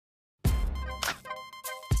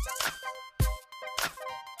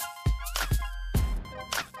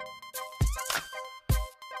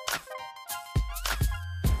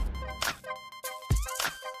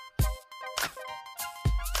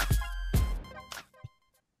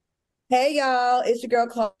Hey y'all, it's your girl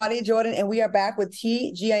Claudia Jordan, and we are back with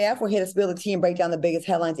TGIF. We're here to spill the tea and break down the biggest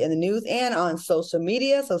headlines in the news and on social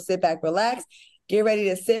media. So sit back, relax, get ready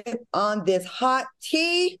to sip on this hot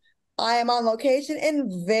tea. I am on location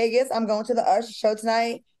in Vegas. I'm going to the Usher show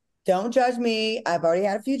tonight. Don't judge me. I've already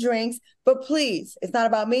had a few drinks, but please, it's not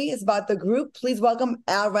about me. It's about the group. Please welcome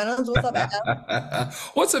Al Reynolds. What's up, Al?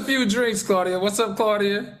 What's a few drinks, Claudia? What's up,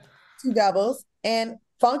 Claudia? Two doubles. And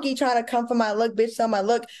Funky trying to come for my look, bitch, on my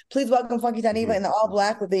look. Please welcome Funky Dineva in the all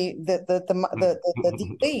black with the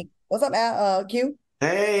deep V. What's up, Q?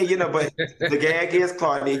 Hey, but the gag is,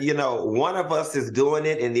 Claudia, one of us is doing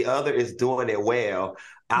it and the other is doing it well.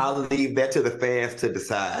 I'll leave that to the fans to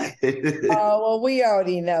decide. Oh, well, we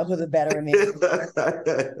already know who the better is.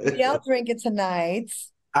 Y'all drinking tonight.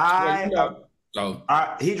 Well, I, oh,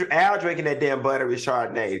 Al drinking that damn buttery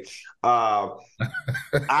Chardonnay.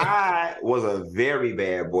 I was a very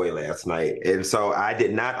bad boy last night, and so I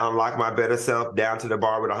did not unlock my better self down to the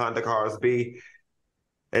bar with a Honda Cars B.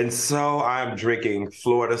 And so I'm drinking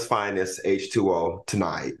Florida's finest H2O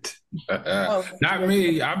tonight. Oh, not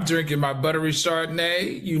me. I'm drinking my buttery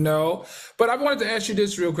Chardonnay. But I wanted to ask you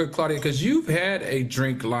this real quick, Claudia, because you've had a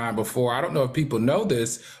drink line before. I don't know if people know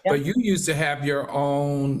this, yep. but you used to have your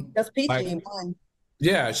own. Just peachy one.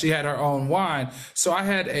 Yeah, she had her own wine. So I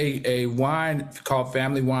had a wine called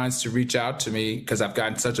Family Wines to reach out to me because I've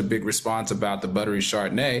gotten such a big response about the buttery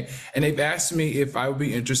Chardonnay. And they've asked me if I would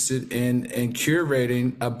be interested in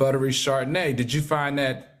curating a buttery Chardonnay. Did you find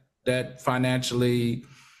that financially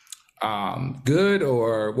good,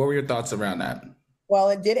 or what were your thoughts around that? Well,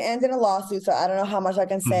 it did end in a lawsuit, so I don't know how much I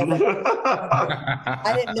can say. But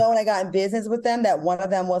I didn't know when I got in business with them that one of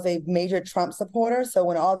them was a major Trump supporter. So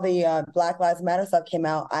when all the Black Lives Matter stuff came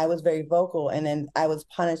out, I was very vocal, and then I was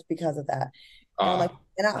punished because of that. And I'm like,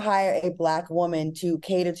 you cannot hire a Black woman to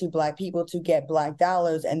cater to Black people to get Black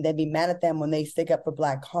dollars and then be mad at them when they stick up for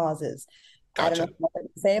Black causes. Gotcha. I don't know what to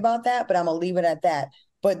say about that, but I'm gonna leave it at that.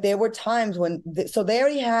 But there were times when, so they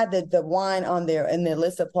already had the wine on there in their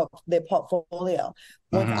list of their portfolio.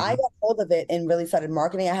 Once I got hold of it and really started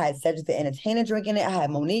marketing, I had Cedric the Entertainer drinking it, I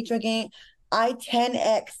had Monique drinking it. I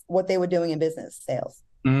 10x what they were doing in business sales.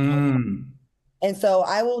 Mm. And so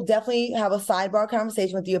I will definitely have a sidebar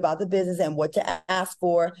conversation with you about the business and what to ask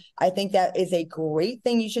for. I think that is a great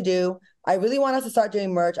thing you should do. I really want us to start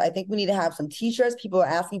doing merch. I think we need to have some t-shirts. People are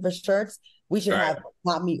asking for shirts. We should have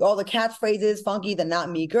not me, all the catchphrases, Funky, the not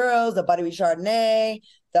me girls, the buttery Chardonnay,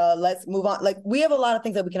 the let's move on. Like, we have a lot of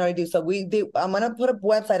things that we can already do. So I'm gonna put a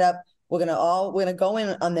website up. We're gonna go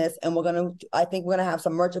in on this, and I think we're gonna have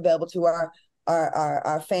some merch available to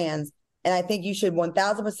our fans. And I think you should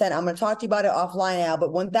 1,000%. I'm gonna talk to you about it offline now,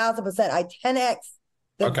 but 1,000%, I 10x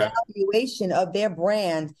the valuation of their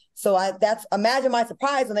brand. So imagine my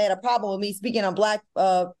surprise when they had a problem with me speaking on Black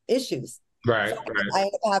issues. Right, so right. I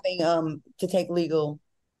ended up having to take legal.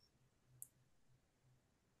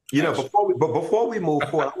 Before we move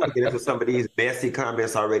forward, I want to get into some of these messy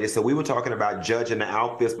comments already. So we were talking about judging the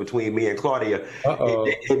outfits between me and Claudia.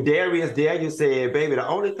 And Darius, you said, baby, the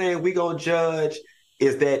only thing we gonna judge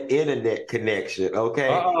is that internet connection, okay?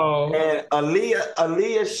 And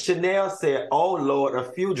Aaliyah Chanel said, oh Lord,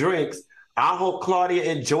 a few drinks. I hope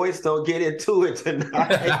Claudia and Joyce don't get into it tonight.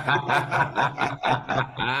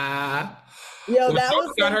 Yo, that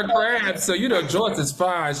was got her crabs, so Joyce is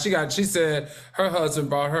fine. She said her husband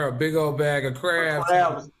brought her a big old bag of crabs.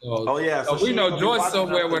 Oh yeah, so we know Joyce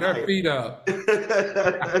somewhere with her feet up.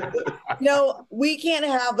 We can't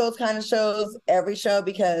have those kind of shows every show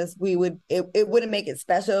because it wouldn't make it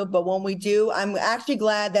special. But when we do, I'm actually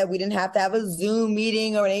glad that we didn't have to have a Zoom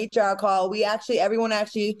meeting or an HR call. Everyone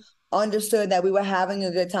actually understood that we were having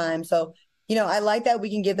a good time. So I like that we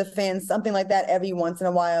can give the fans something like that every once in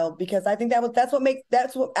a while, because I think that's what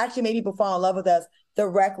actually made people fall in love with us, the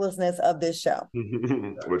recklessness of this show.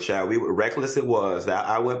 Well, child, reckless it was.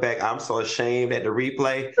 I went back. I'm so ashamed at the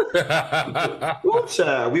replay. Ooh,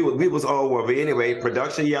 child, we was over. But anyway,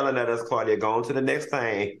 production yelling at us, Claudia. Going to the next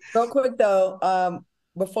thing. Real quick though,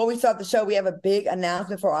 before we start the show, we have a big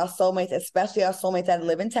announcement for our soulmates, especially our soulmates that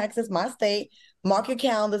live in Texas, my state. Mark your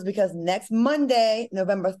calendars, because next Monday,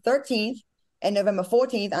 November 13th, and November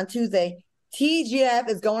 14th on Tuesday, TGF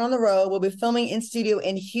is going on the road. We'll be filming in studio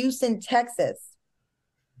in Houston, Texas.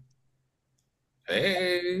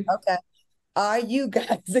 Hey. Okay. Are you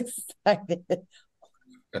guys excited?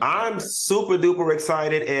 I'm super duper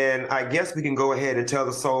excited, and I guess we can go ahead and tell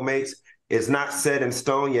the soulmates it's not set in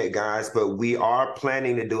stone yet, guys, but we are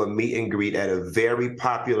planning to do a meet and greet at a very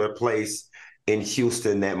popular place in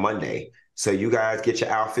Houston that Monday. So you guys get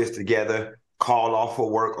your outfits together. call off for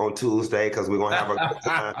work on Tuesday because we're gonna have a good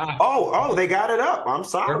time. Oh, they got it up. I'm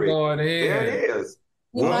sorry. We're going in. There it is.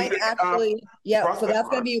 We might actually, yeah. So that's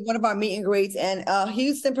going to be one of our meet and greets. And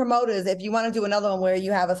Houston promoters, if you want to do another one where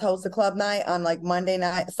you have us host a club night on like Monday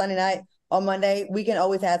night, Sunday night, or Monday, we can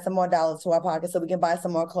always add some more dollars to our pocket so we can buy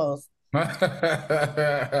some more clothes.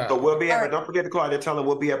 So we'll be at, don't forget to Claudia, tell them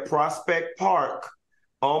we'll be at Prospect Park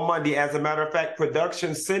on Monday. As a matter of fact,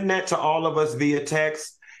 production, send that to all of us via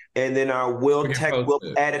text. And then we'll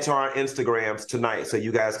add it to our Instagrams tonight so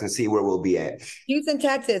you guys can see where we'll be at. Houston,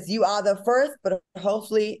 Texas, you are the first, but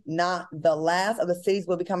hopefully not the last of the cities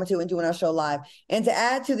we'll be coming to and doing our show live. And to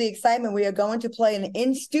add to the excitement, we are going to play an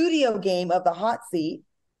in-studio game of the hot seat.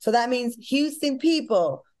 So that means Houston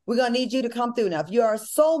people, we're going to need you to come through. Now, if you're a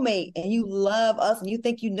soulmate and you love us and you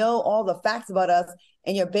think you know all the facts about us,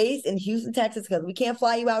 and you're based in Houston, Texas, because we can't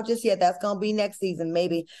fly you out just yet. That's going to be next season,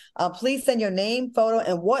 maybe. Please send your name, photo,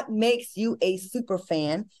 and what makes you a super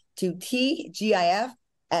fan to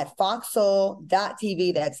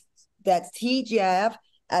tgif@foxsoul.tv. That's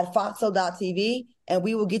tgif@foxsoul.tv. And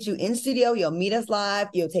we will get you in studio. You'll meet us live.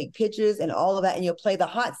 You'll take pictures and all of that. And you'll play the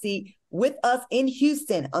hot seat with us in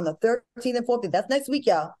Houston on the 13th and 14th. That's next week,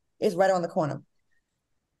 y'all. It's right around the corner.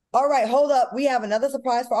 All right, hold up. We have another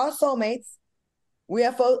surprise for our soulmates. We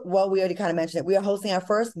already kind of mentioned it. We are hosting our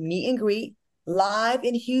first meet and greet live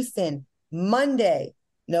in Houston, Monday,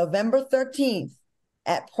 November 13th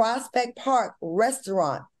at Prospect Park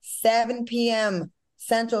Restaurant, 7 p.m.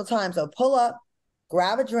 Central Time. So pull up,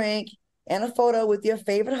 grab a drink, and a photo with your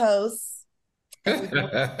favorite hosts. And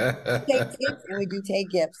we do take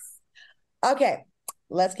gifts. Okay,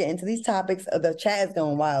 let's get into these topics. The chat is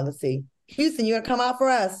going wild. Let's see. Houston, you going to come out for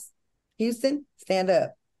us? Houston, stand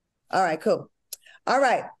up. All right, cool. All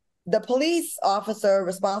right. The police officer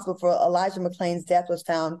responsible for Elijah McClain's death was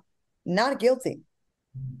found not guilty.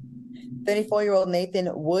 34-year-old Nathan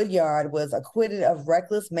Woodyard was acquitted of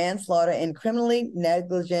reckless manslaughter and criminally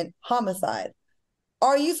negligent homicide.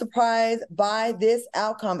 Are you surprised by this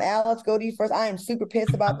outcome? Al, let's go to you first. I am super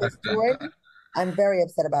pissed about this story. I'm very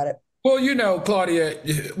upset about it. Well, you know, Claudia,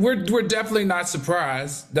 we're definitely not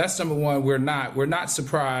surprised. That's number one. We're not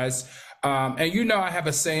surprised. And you know, I have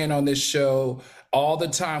a saying on this show all the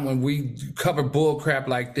time when we cover bull crap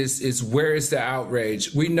like this is, where is the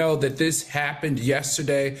outrage? We know that this happened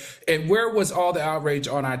yesterday, and where was all the outrage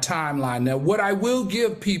on our timeline? Now, what I will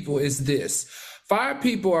give people is this. 5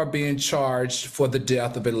 people are being charged for the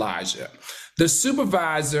death of Elijah. The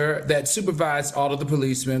supervisor that supervised all of the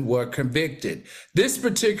policemen were convicted. This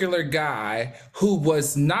particular guy who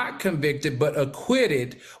was not convicted but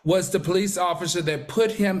acquitted was the police officer that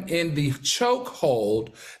put him in the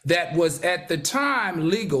chokehold that was at the time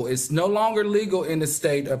legal. It's no longer legal in the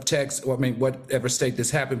state of Texas, or I mean, whatever state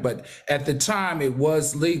this happened, but at the time it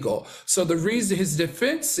was legal. So the reason his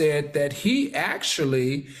defense said that he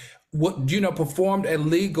actually, performed a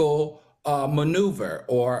legal maneuver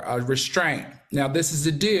or a restraint. Now, this is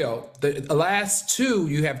the deal. The last 2,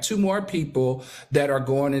 you have 2 more people that are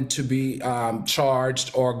going to be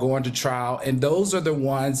charged or going to trial, and those are the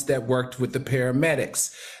ones that worked with the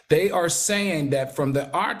paramedics. They are saying that from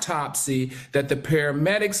the autopsy that the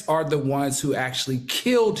paramedics are the ones who actually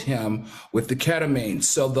killed him with the ketamine.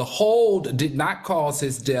 So the hold did not cause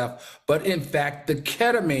his death, but in fact, the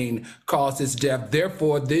ketamine caused his death.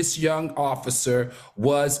 Therefore, this young officer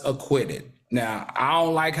was acquitted. Now, I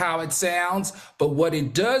don't like how it sounds, but what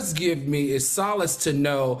it does give me is solace to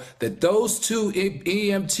know that those 2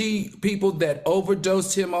 EMT people that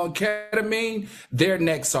overdosed him on ketamine, their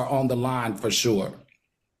necks are on the line for sure.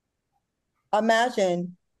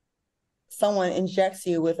 Imagine someone injects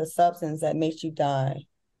you with a substance that makes you die,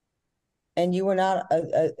 and you were not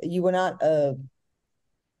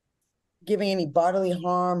giving any bodily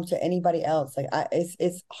harm to anybody else.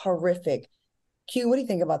 It's horrific. Q, what do you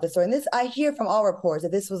think about this story? And this, I hear from all reports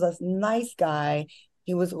that this was a nice guy.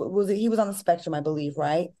 He was on the spectrum, I believe,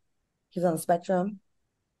 right? He was on the spectrum.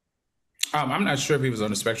 I'm not sure if he was on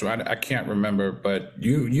the spectrum. I can't remember, but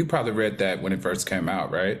you probably read that when it first came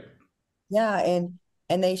out, right? Yeah,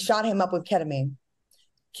 and they shot him up with ketamine.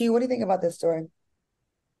 Q, what do you think about this story?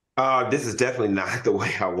 This is definitely not the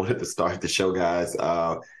way I wanted to start the show, guys.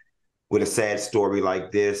 With a sad story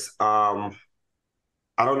like this,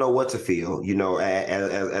 I don't know what to feel. You know,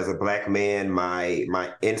 as a Black man,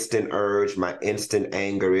 my instant urge, my instant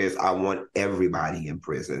anger is I want everybody in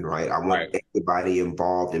prison, right? I want everybody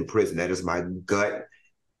involved in prison. That is my gut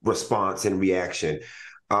response and reaction.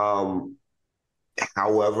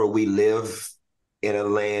 However, we live in a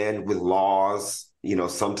land with laws. You know,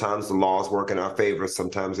 sometimes the laws work in our favor,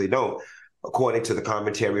 sometimes they don't. According to the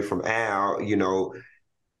commentary from Al, you know,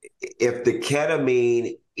 if the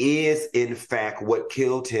ketamine is in fact what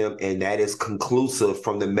killed him, and that is conclusive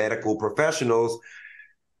from the medical professionals,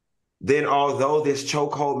 then although this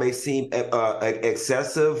chokehold may seem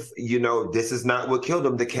excessive, this is not what killed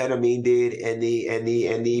him. The ketamine did, and the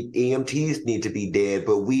EMTs need to be dead.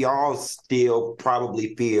 But we all still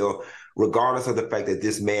probably feel, regardless of the fact that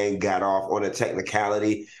this man got off on a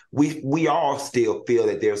technicality, we all still feel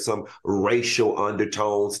that there's some racial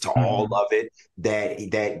undertones to all of it. That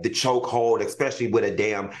the chokehold, especially with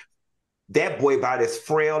that boy about as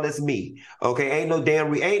frail as me. Okay,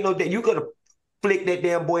 you could have flick that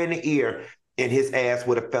damn boy in the ear and his ass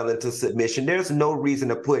would have fell into submission. There's no reason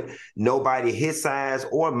to put nobody his size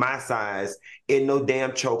or my size in no damn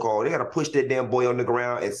chokehold. They got to push that damn boy on the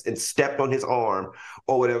ground and stepped on his arm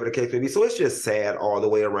or whatever the case may be. So it's just sad all the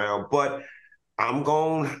way around. But I'm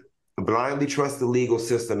going to blindly trust the legal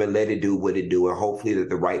system and let it do what it do. And hopefully that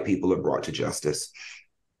the right people are brought to justice.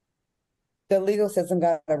 The legal system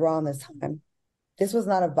got it wrong this time. This was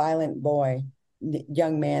not a violent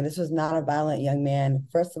young man. This was not a violent young man.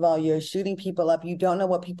 First of all, you're shooting people up. You don't know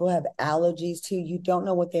what people have allergies to. You don't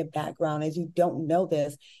know what their background is. You don't know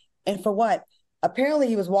this. And for what? Apparently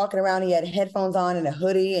he was walking around, he had headphones on and a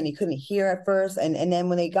hoodie and he couldn't hear at first. And then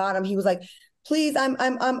when they got him, he was like, please,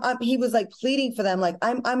 he was like pleading for them. Like,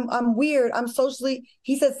 I'm weird. I'm socially,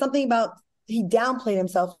 he said something about, he downplayed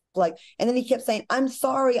himself. Like, and then he kept saying, I'm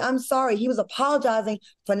sorry. He was apologizing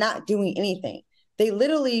for not doing anything. They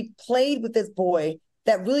literally played with this boy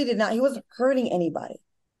that really he wasn't hurting anybody.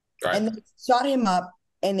 Right. And they shot him up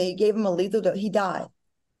and they gave him a lethal dose. He died.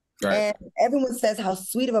 Right. And everyone says how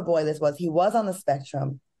sweet of a boy this was. He was on the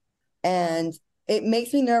spectrum. And it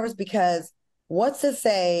makes me nervous because what's to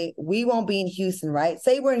say we won't be in Houston, right?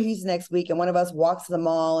 Say we're in Houston next week and one of us walks to the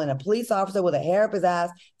mall and a police officer with a hair up his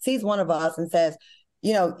ass sees one of us and says,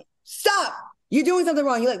 stop. You're doing something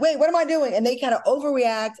wrong. You're like, wait, what am I doing? And they kind of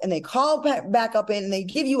overreact and they call back up in and they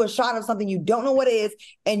give you a shot of something you don't know what it is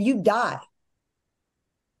and you die.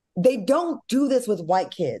 They don't do this with white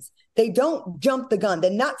kids. They don't jump the gun.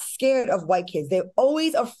 They're not scared of white kids. They're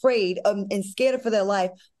always afraid of and scared for their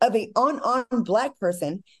life of an unarmed Black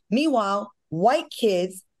person. Meanwhile, white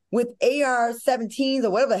kids with AR-17s or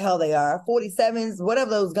whatever the hell they are, 47s,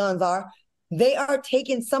 whatever those guns are, they are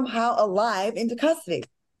taken somehow alive into custody.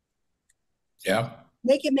 Yeah.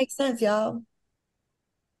 Make it make sense, y'all.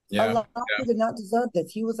 Yeah. A lot of people did not deserve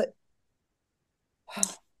this. He was like,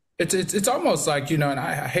 it's almost like, and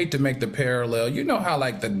I hate to make the parallel, how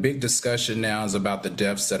like the big discussion now is about the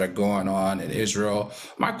deaths that are going on in Israel.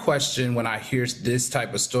 My question when I hear this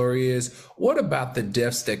type of story is, what about the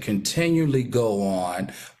deaths that continually go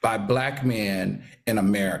on by Black men in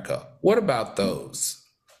America? What about those?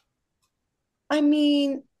 I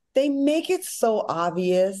mean, they make it so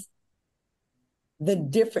obvious. The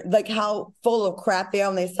different, like how full of crap they are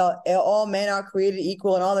when they say all men are created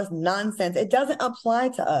equal and all this nonsense. It doesn't apply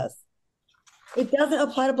to us. It doesn't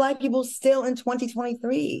apply to Black people still in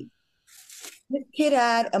 2023. This kid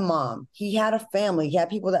had a mom. He had a family. He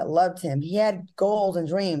had people that loved him. He had goals and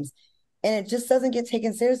dreams. And it just doesn't get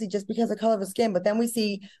taken seriously just because of the color of his skin. But then we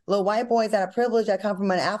see little white boys that are privileged that come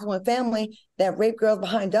from an affluent family that rape girls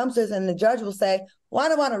behind dumpsters. And the judge will say, well, I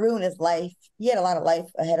don't want to ruin his life. He had a lot of life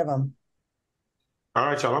ahead of him. All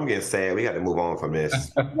right, y'all, I'm getting sad. We got to move on from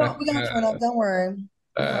this. No, we're going to turn up. Don't worry.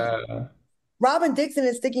 Robyn Dixon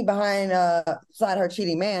is sticking beside her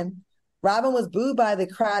cheating man. Robyn was booed by the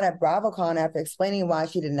crowd at BravoCon after explaining why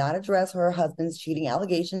she did not address her husband's cheating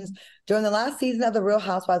allegations during the last season of The Real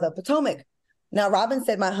Housewives of Potomac. Now, Robyn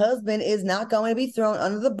said, my husband is not going to be thrown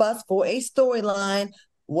under the bus for a storyline.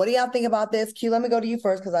 What do y'all think about this? Q, let me go to you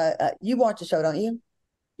first because you watch the show, don't you?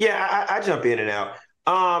 Yeah, I jump in and out.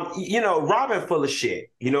 Robyn full of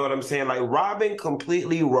shit. You know what I'm saying? Like Robyn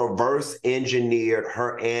completely reverse engineered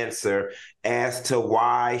her answer as to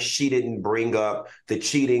why she didn't bring up the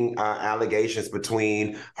cheating allegations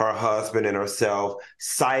between her husband and herself,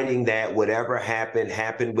 citing that whatever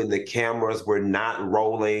happened when the cameras were not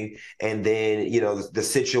rolling. And then, the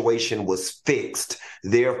situation was fixed.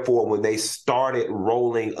 Therefore, when they started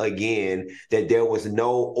rolling again, that there was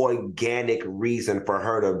no organic reason for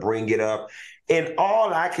her to bring it up. And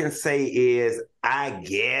all I can say is, I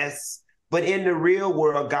guess, but in the real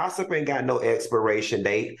world, gossip ain't got no expiration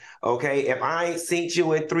date, okay? If I ain't seen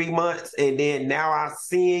you in 3 months and then now I'm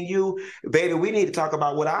seeing you, baby, we need to talk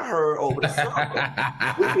about what I heard over the summer.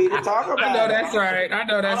 We need to talk about I know that's right.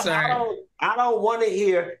 I don't want to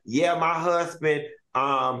hear, my husband,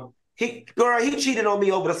 he cheated on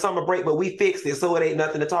me over the summer break, but we fixed it, so it ain't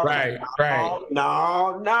nothing to talk about. Right.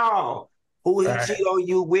 No. Who he cheated on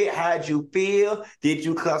you with? How'd you feel? Did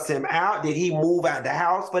you cuss him out? Did he move out the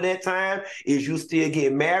house for that time? Is you still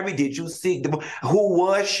getting married? Did you seek the? Who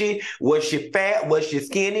was she? Was she fat? Was she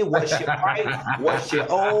skinny? Was she white? Was she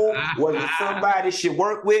old? Was it somebody she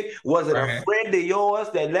worked with? Was it a friend of yours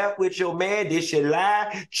that left with your man? Did she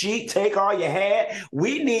lie, cheat, take all you had?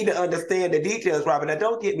 We need to understand the details, Robyn. Now,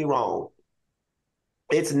 don't get me wrong.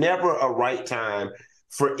 It's never a right time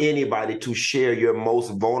for anybody to share your most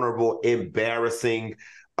vulnerable, embarrassing,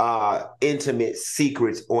 intimate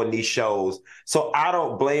secrets on these shows. So I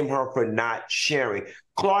don't blame her for not sharing.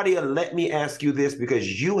 Claudia, let me ask you this,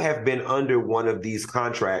 because you have been under one of these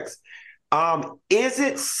contracts. Is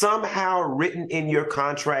it somehow written in your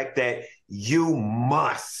contract that you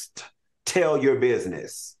must tell your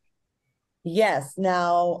business? Yes.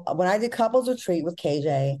 Now, when I did Couples Retreat with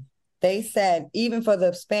KJ, they said, even for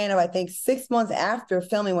the span of, I think, 6 months after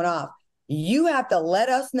filming went off, you have to let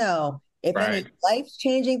us know if any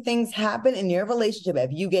life-changing things happen in your relationship. If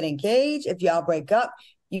you get engaged, if y'all break up,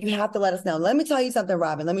 you have to let us know. Let me tell you something,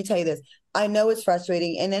 Robyn. Let me tell you this. I know it's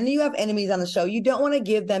frustrating. And then you have enemies on the show. You don't want to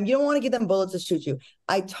give them bullets to shoot you.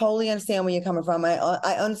 I totally understand where you're coming from. I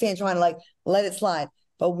understand trying to let it slide.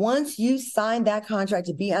 But once you sign that contract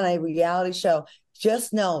to be on a reality show,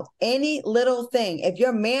 just know any little thing. If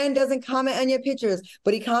your man doesn't comment on your pictures,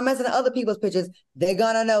 but he comments on other people's pictures, they're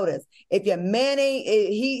going to notice. If your man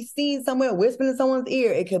he's seen somewhere whispering in someone's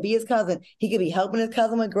ear, it could be his cousin. He could be helping his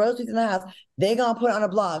cousin with groceries in the house. They're going to put it on a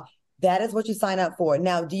blog. That is what you sign up for.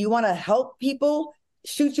 Now, do you want to help people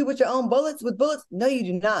shoot you with your own bullets? No, you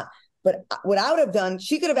do not. But what I would have done,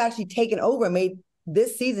 she could have actually taken over and made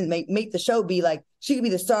this season, make the show be like, she could be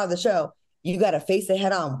the star of the show. You got to face it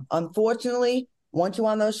head on. Unfortunately, once you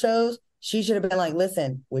on those shows, she should have been like,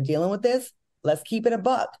 listen, we're dealing with this. Let's keep it a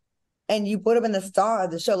buck. And you put him in the star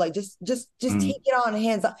of the show. Like, just take it on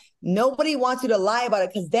hands on. Nobody wants you to lie about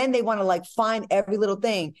it, because then they want to find every little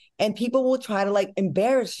thing. And people will try to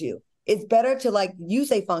embarrass you. It's better to, you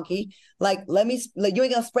say, Funky, you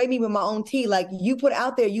ain't gonna spray me with my own tea. You put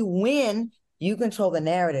out there, you win, you control the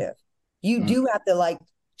narrative. You do have to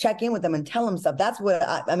check in with them and tell them stuff. That's what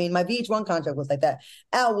I mean. My VH1 contract was like that.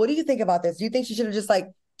 Al, what do you think about this? Do you think she should have just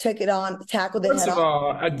took it on, tackled it head on? First of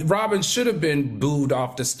all, Robyn should have been booed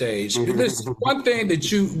off the stage. Listen, one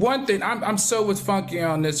thing, I'm so with Funky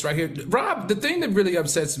on this right here. Rob, the thing that really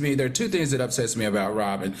upsets me, there are two things that upsets me about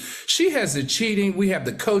Robyn. She has the cheating. We have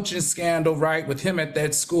the coaching scandal, right, with him at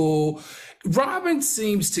that school. Robyn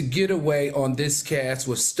seems to get away on this cast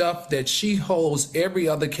with stuff that she holds every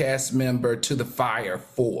other cast member to the fire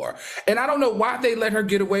for. And I don't know why they let her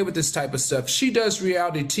get away with this type of stuff. She does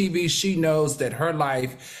reality TV. She knows that her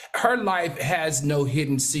life has no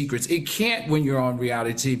hidden secrets. It can't when you're on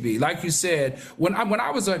reality TV. Like you said, when I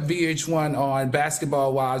was on VH1 on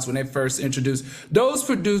Basketball Wives, when they first introduced, those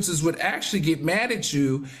producers would actually get mad at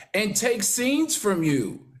you and take scenes from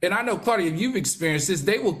you. And I know, Claudia, you've experienced this.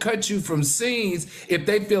 They will cut you from scenes if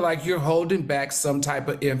they feel like you're holding back some type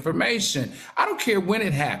of information. I don't care when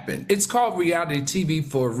it happened. It's called reality TV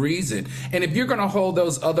for a reason. And if you're going to hold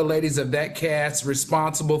those other ladies of that cast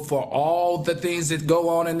responsible for all the things that go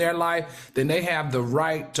on in their life, then they have the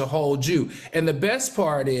right to hold you. And the best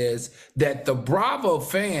part is that the Bravo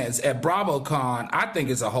fans at BravoCon, I think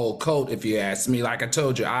it's a whole cult, if you ask me. Like I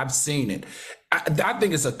told you, I've seen it. I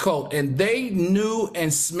think it's a cult, and they knew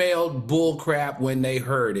and smelled bull crap when they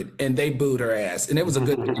heard it, and they booed her ass, and it was a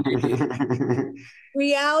good thing.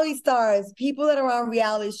 Reality stars, people that are on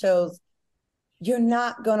reality shows, you're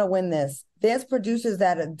not going to win this. There's producers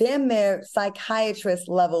that are damn near psychiatrist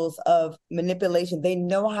levels of manipulation. They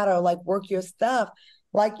know how to work your stuff.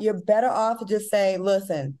 You're better off to just say,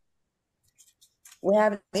 listen, we're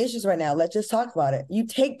having issues right now. Let's just talk about it. You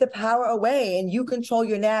take the power away and you control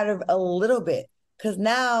your narrative a little bit, because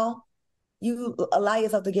now you allow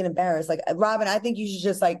yourself to get embarrassed. Robyn, I think you should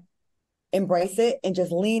just embrace it and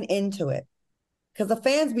just lean into it, because the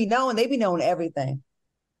fans be knowing, they be knowing everything.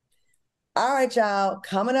 All right, y'all.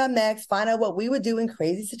 Coming up next, find out what we would do in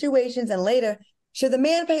crazy situations. And later, should the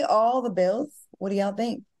man pay all the bills? What do y'all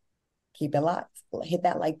think? Keep it locked. Hit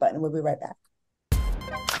that like button. We'll be right back.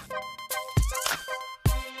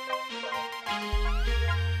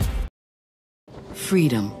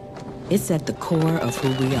 Freedom. It's at the core of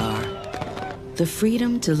who we are. The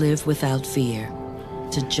freedom to live without fear,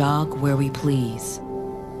 to jog where we please,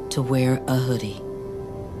 to wear a hoodie.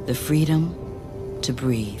 The freedom to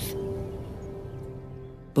breathe.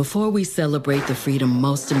 Before we celebrate the freedom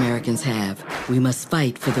most Americans have, we must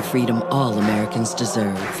fight for the freedom all Americans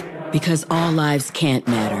deserve. Because all lives can't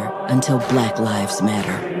matter until Black lives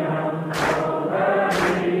matter.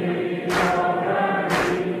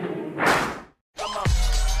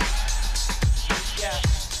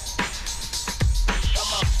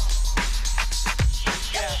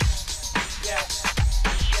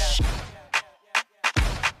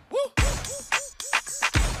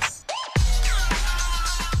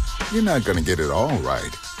 You're not going to get it all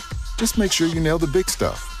right. Just make sure you nail the big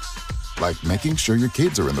stuff, like making sure your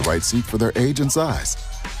kids are in the right seat for their age and size.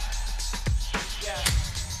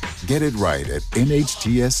 Get it right at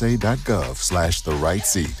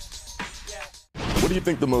nhtsa.gov/the-right-seat. What do you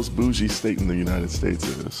think the most bougie state in the United States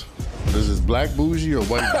is? This is black bougie or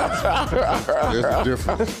white bougie? There's a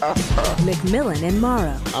difference. McMillan and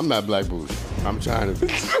Morrow. I'm not black bougie. I'm trying to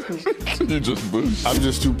be. You just bougie. I'm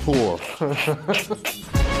just too poor.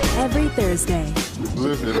 Every Thursday.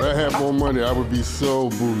 Listen, if I had more money, I would be so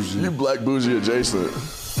bougie. You black bougie adjacent.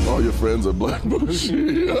 All your friends are black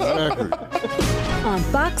bougie. Exactly. On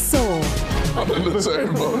Fox Soul. I'm in the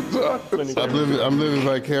same boat. I'm living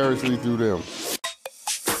vicariously through them.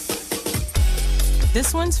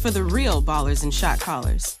 This one's for the real ballers and shot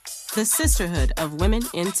callers, the sisterhood of women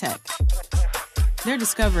in tech. They're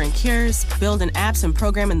discovering cures, building apps, and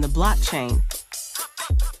programming the blockchain.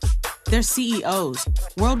 They're CEOs,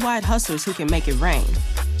 worldwide hustlers who can make it rain.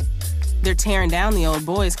 They're tearing down the old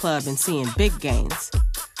boys club and seeing big gains.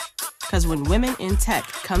 Because when women in tech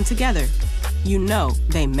come together, you know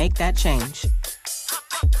they make that change.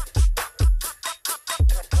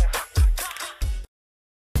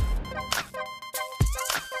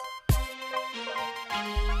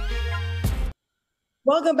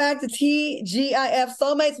 Welcome back to TGIF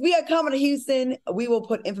Soulmates. We are coming to Houston. We will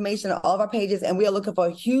put information on all of our pages, and we are looking for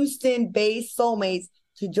Houston-based soulmates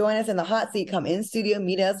to join us in the hot seat. Come in studio,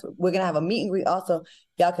 meet us. We're going to have a meet and greet also.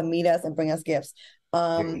 Y'all can meet us and bring us gifts.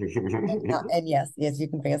 And yes, you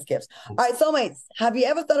can bring us gifts. All right, soulmates, have you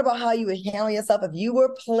ever thought about how you would handle yourself if you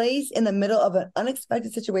were placed in the middle of an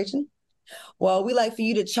unexpected situation? Well, we like for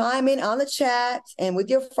you to chime in on the chat and with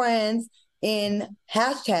your friends in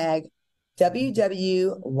hashtag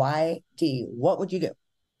WWYD. What would you do?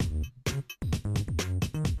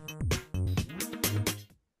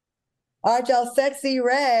 All right, y'all. Sexyy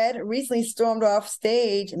Red recently stormed off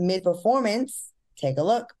stage mid-performance. Take a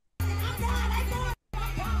look.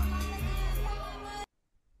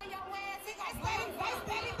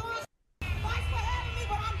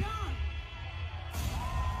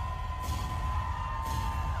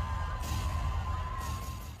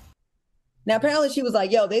 Now, apparently she was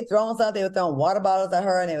like, yo, they throwing stuff. They were throwing water bottles at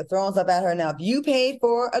her and they were throwing stuff at her. Now, if you paid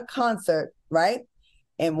for a concert, right,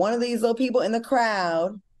 and one of these little people in the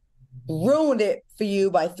crowd ruined it for you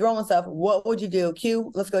by throwing stuff, what would you do?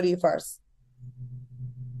 Q, let's go to you first.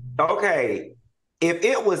 Okay. If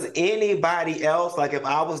it was anybody else, like if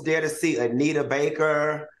I was there to see Anita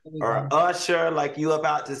Baker or Usher, like you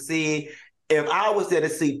about to see, if I was there to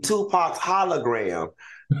see Tupac's hologram,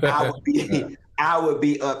 I would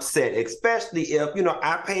be upset, especially if,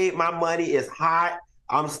 I paid my money, it's hot,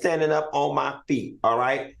 I'm standing up on my feet, all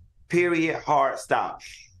right? Period, hard stop.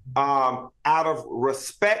 Out of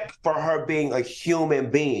respect for her being a human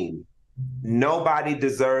being, nobody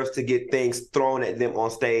deserves to get things thrown at them on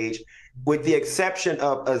stage, with the exception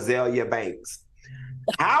of Azalea Banks.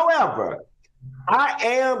 However, I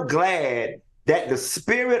am glad that the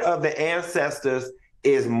spirit of the ancestors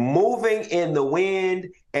is moving in the wind,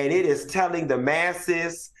 and it is telling the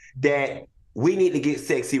masses that we need to get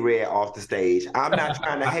Sexyy Red off the stage. I'm not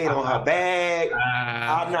trying to hate on her bag.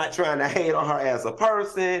 I'm not trying to hate on her as a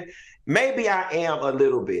person. Maybe I am a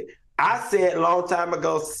little bit. I said a long time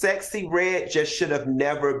ago, Sexyy Red just should have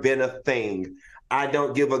never been a thing. I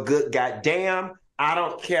don't give a good goddamn. I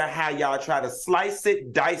don't care how y'all try to slice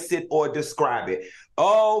it, dice it, or describe it.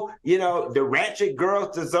 Oh, the ratchet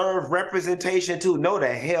girls deserve representation too. No,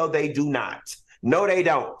 the hell they do not. No, they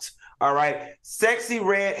don't. All right. Sexyy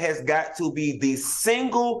Red has got to be the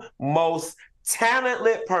single most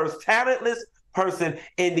talentless person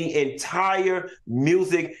in the entire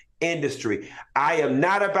music industry. I am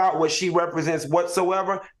not about what she represents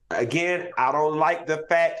whatsoever. Again, I don't like the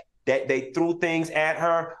fact that they threw things at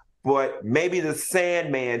her. But maybe the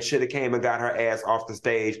Sandman should have came and got her ass off the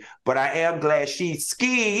stage. But I am glad she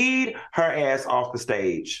skied her ass off the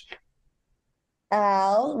stage.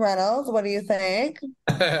 Al Reynolds, what do you think?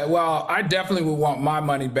 Well, I definitely would want my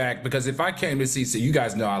money back, because if I came to see, so you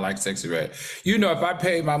guys know I like Sexyy Red. If I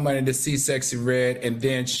paid my money to see Sexyy Red and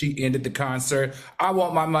then she ended the concert, I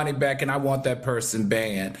want my money back and I want that person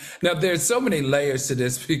banned. Now, there's so many layers to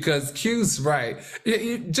this, because Q's right.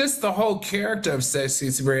 Just the whole character of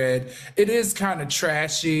Sexyy Red, it is kind of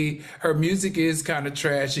trashy. Her music is kind of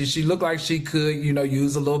trashy. She looked like she could,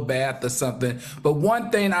 use a little bath or something. But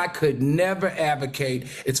one thing I could never, ever advocate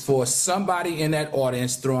is for somebody in that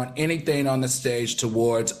audience throwing anything on the stage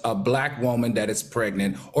towards a Black woman that is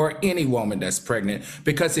pregnant or any woman that's pregnant,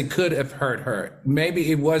 because it could have hurt her.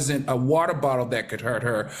 Maybe it wasn't a water bottle that could hurt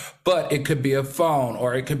her, but it could be a phone,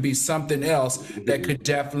 or it could be something else that could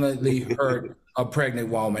definitely hurt a pregnant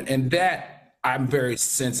woman. And that I'm very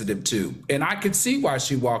sensitive to. And I could see why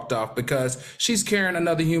she walked off, because she's carrying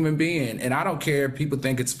another human being. And I don't care if people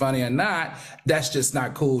think it's funny or not. That's just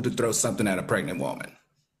not cool to throw something at a pregnant woman.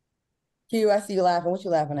 Q, I see you laughing. What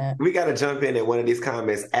you laughing at? We got to jump in at one of these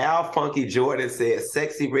comments. Al Funky Jordan said,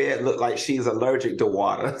 Sexyy Red looked like she's allergic to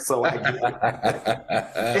water. So I get it.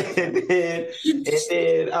 and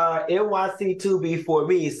then NYC2B for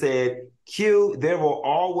me said, Q, there will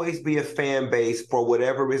always be a fan base for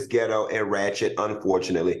whatever is ghetto and ratchet,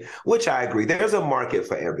 unfortunately, which I agree. There's a market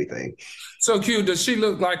for everything. So Q, does she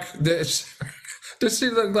look like this? Does she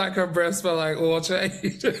look like her breath smell like oil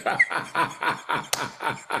change?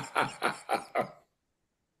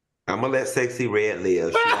 I'm going to let Sexyy Red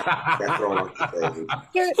live.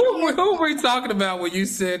 Who were we talking about when you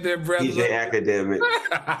said that breath? DJ Academic.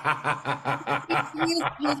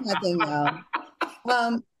 Here's my thing,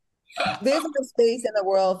 y'all. There's a space in the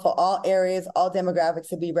world for all areas, all demographics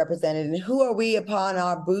to be represented. And who are we upon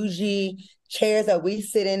our bougie chairs that we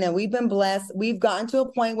sit in? And we've been blessed. We've gotten to a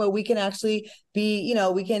point where we can actually be,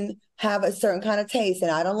 we can have a certain kind of taste.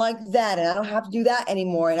 And I don't like that. And I don't have to do that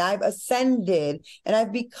anymore. And I've ascended and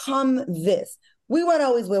I've become this. We weren't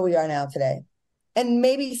always where we are now today. And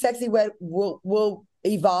maybe Sexyy Red will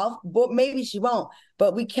evolve, but maybe she won't.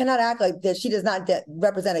 But we cannot act like that she does not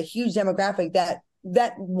represent a huge demographic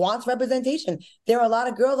that wants representation. There are a lot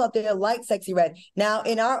of girls out there like Sexyy Red. Now,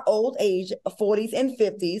 in our old age, 40s and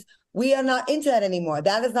 50s, we are not into that anymore.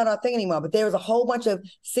 That is not our thing anymore. But there is a whole bunch of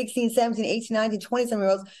 16, 17, 18, 19,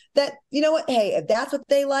 20-some-year-olds that, you know what? Hey, if that's what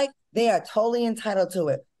they like, they are totally entitled to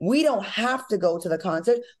it. We don't have to go to the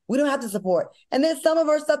concert. We don't have to support. And there's some of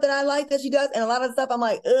her stuff that I like that she does, and a lot of stuff I'm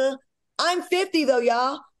like, I'm 50 though,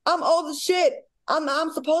 y'all. I'm old as shit.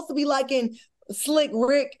 I'm supposed to be liking Slick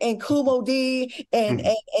Rick and Kumo D and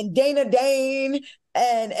Dana Dane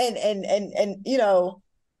and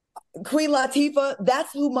Queen Latifah.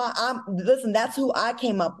 That's who that's who I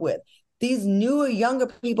came up with. These newer, younger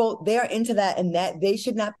people, they're into that, and that they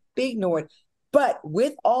should not be ignored. But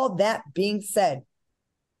with all that being said,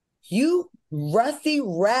 you rusty,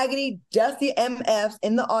 raggedy, dusty MFs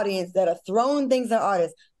in the audience that are throwing things at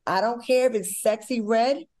artists, I don't care if it's Sexyy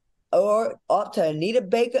Red or up to Anita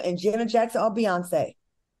Baker and Janet Jackson or Beyonce.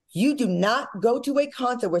 You do not go to a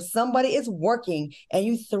concert where somebody is working and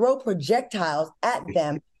you throw projectiles at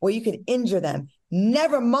them where you could injure them.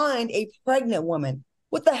 Never mind a pregnant woman.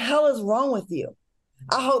 What the hell is wrong with you?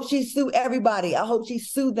 I hope she sue everybody. I hope she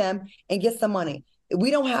sue them and get some money. We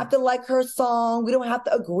don't have to like her song. We don't have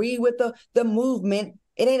to agree with the movement.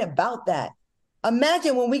 It ain't about that.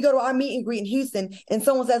 Imagine when we go to our meet and greet in Houston and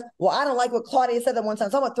someone says, well, I don't like what Claudia said that one time,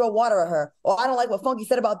 so I'm going to throw water at her. Or I don't like what Funky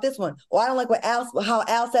said about this one. Or I don't like how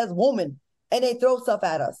Al says woman. And they throw stuff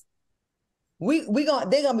at us. They're going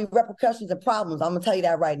to be repercussions and problems. I'm going to tell you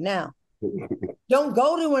that right now. Don't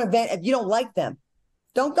go to an event if you don't like them.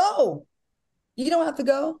 Don't go. You don't have to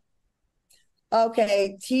go.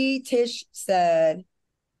 Okay, T. Tish said,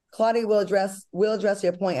 Claudia will address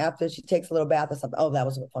your point after she takes a little bath or something. Oh, that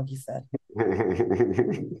was what Funky said.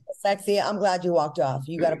 Sexy, I'm glad you walked off.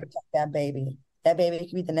 You got to protect that baby. That baby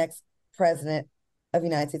could be the next president of the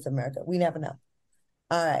United States of America. We never know.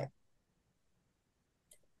 All right.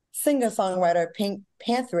 Singer-songwriter Pink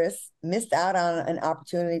Pantheress missed out on an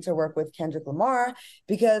opportunity to work with Kendrick Lamar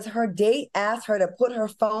because her date asked her to put her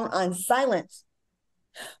phone on silent.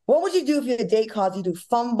 What would you do if your date caused you to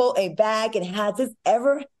fumble a bag? And has this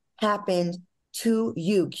ever happened to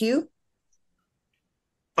you, Q?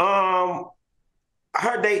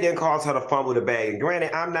 Her date didn't cause her to fumble the bag. And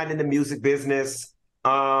granted, I'm not in the music business,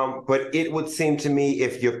 but it would seem to me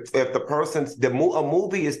if a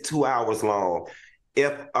movie is 2 hours long,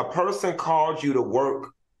 if a person called you to work,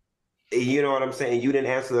 you know what I'm saying, you didn't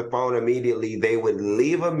answer the phone immediately, they would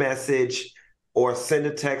leave a message or send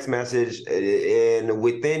a text message, and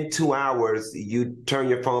within 2 hours, you turn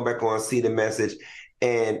your phone back on, see the message,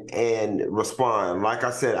 and respond. Like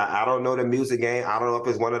I said, I don't know the music game. I don't know if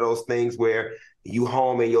it's one of those things where you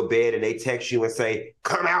home in your bed and they text you and say,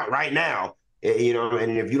 come out right now. You know,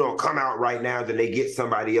 and if you don't come out right now, then they get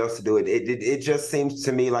somebody else to do it. It just seems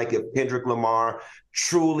to me like if Kendrick Lamar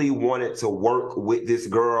truly wanted to work with this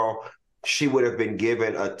girl, she would have been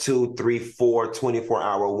given a 2, 3, 4,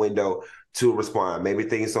 24-hour window to respond. Maybe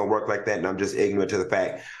things don't work like that, and I'm just ignorant to the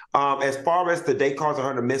fact. As far as the date causing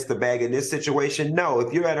her to miss the bag in this situation, no.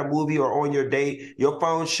 If you're at a movie or on your date, your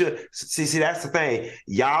phone should see. That's the thing.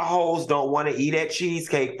 Y'all hoes don't want to eat at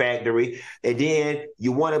Cheesecake Factory, and then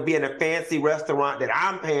you want to be in a fancy restaurant that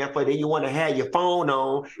I'm paying for. Then you want to have your phone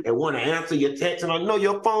on and want to answer your text. And no,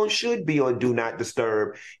 your phone should be on Do Not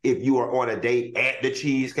Disturb if you are on a date at the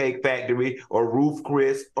Cheesecake Factory or Ruth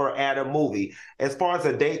Chris or at a movie. As far as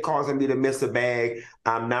a date causing me to miss a bag,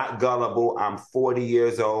 I'm not gullible. I'm 40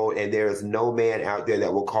 years old, and there is no man out there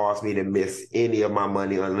that will cause me to miss any of my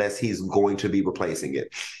money unless he's going to be replacing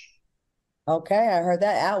it. Okay, I heard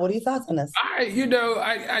that. Al, what are your thoughts on this?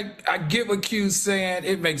 I get what Q's saying.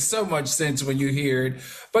 It makes so much sense when you hear it.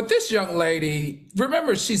 But this young lady,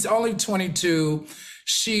 remember, she's only 22.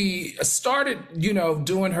 She started,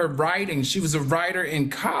 doing her writing. She was a writer in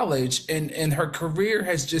college, and her career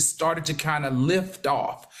has just started to kind of lift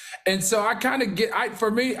off. And so I kind of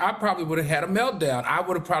for me, I probably would have had a meltdown. I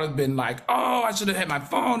would have probably been like, oh, I should have had my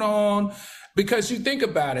phone on. Because you think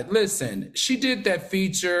about it, listen, she did that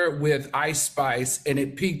feature with Ice Spice and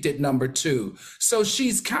it peaked at #2. So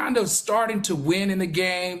she's kind of starting to win in the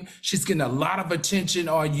game. She's getting a lot of attention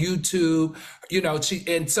on YouTube,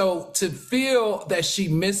 and so to feel that she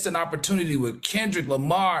missed an opportunity with Kendrick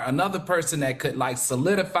Lamar, another person that could like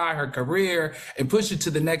solidify her career and push it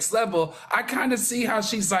to the next level, I kind of see how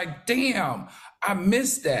she's like, damn, I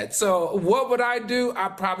missed that. So what would I do? I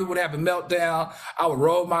probably would have a meltdown. I would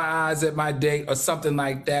roll my eyes at my date or something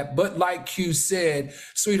like that. But like Q said,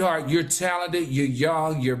 sweetheart, you're talented, you're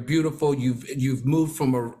young, you're beautiful. You've moved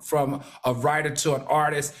from a writer to an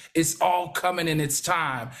artist. It's all coming in its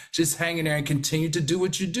time. Just hang in there and continue to do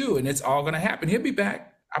what you do, and it's all going to happen. He'll be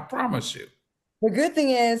back. I promise you. The good thing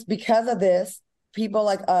is, because of this, people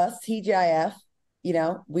like us, TGIF,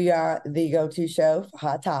 we are the go-to show for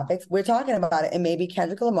hot topics. We're talking about it. And maybe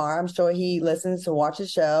Kendrick Lamar, I'm sure he listens to watch the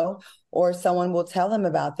show, or someone will tell him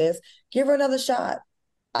about this. Give her another shot.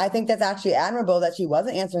 I think that's actually admirable that she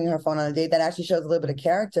wasn't answering her phone on a date. That actually shows a little bit of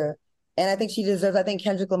character. And I think she deserves, I think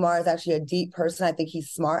Kendrick Lamar is actually a deep person. I think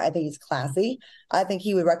he's smart. I think he's classy. I think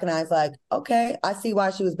he would recognize like, okay, I see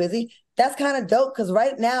why she was busy. That's kind of dope, because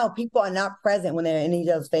right now people are not present when they're in each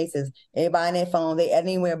other's faces. Everybody on their phone, they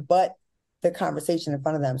anywhere but the conversation in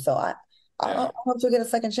front of them. So I hope you'll get a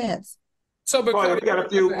second chance. So, but we got a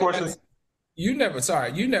few questions. You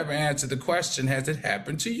never answered the question. Has it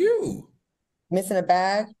happened to you? Missing a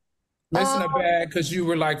bag? Missing a bag because you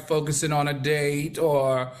were like focusing on a date,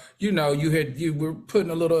 or you were putting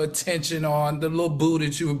a little attention on the little boo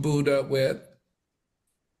that you were booed up with.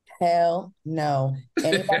 Hell no.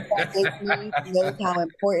 Anybody that dates me knows how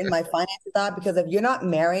important my finances are, because if you're not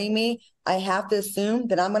marrying me, I have to assume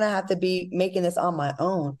that I'm going to have to be making this on my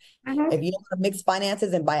own. Mm-hmm. If you don't want to mix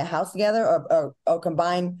finances and buy a house together or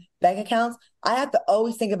combine bank accounts, I have to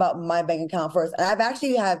always think about my bank account first. And I've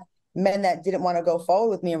actually had men that didn't want to go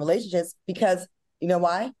forward with me in relationships because, you know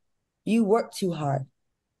why? You work too hard,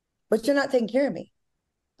 but you're not taking care of me.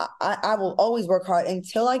 I will always work hard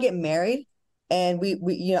until I get married. And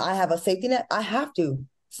we I have a safety net. I have to.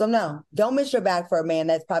 So no, don't miss your bag for a man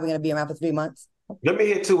that's probably going to be around for 3 months. Let me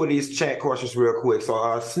hit 2 of these chat questions real quick.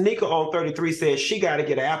 So Sneaker on 33 says she got to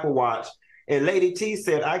get an Apple Watch. And Lady T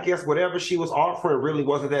said, I guess whatever she was offering really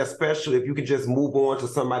wasn't that special if you could just move on to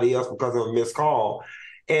somebody else because of a missed call.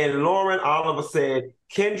 And Lauren Oliver said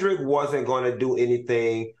Kendrick wasn't going to do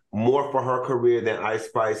anything more for her career than Ice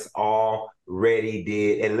Spice already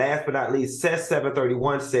did. And last but not least,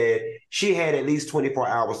 Seth731 said she had at least 24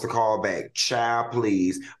 hours to call back. Child,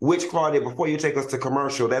 please. Which, Claudia, before you take us to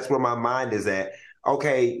commercial, that's where my mind is at.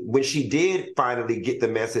 Okay, when she did finally get the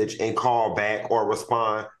message and call back or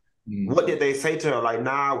respond, what did they say to her? Like,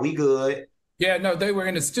 nah, we good. Yeah, no, they were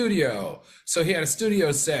in the studio. So he had a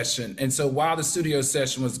studio session. And so while the studio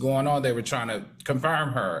session was going on, they were trying to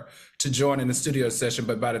confirm her to join in the studio session.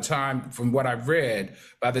 But by the time, from what I've read,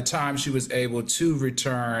 by the time she was able to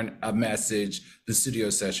return a message, the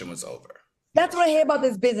studio session was over. That's what I hate about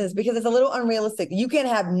this business, because it's a little unrealistic. You can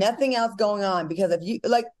have nothing else going on, because if you,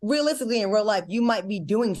 like, realistically in real life, you might be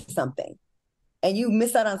doing something and you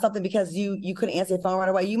miss out on something because you couldn't answer your phone right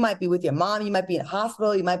away. You might be with your mom. You might be in a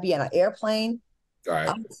hospital. You might be on an airplane. All right.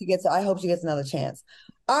 I hope she gets another chance.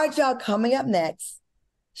 All right, y'all, coming up next,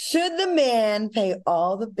 should the man pay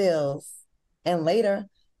all the bills? And later,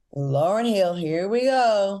 Lauryn Hill, here we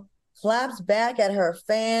go, claps back at her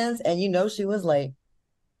fans, and you know she was late.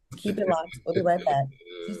 Keep it locked. We'll be right back.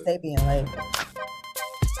 She stay being late.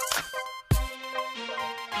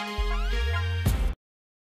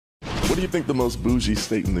 What do you think the most bougie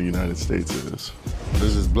state in the United States is?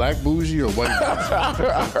 This is black bougie or white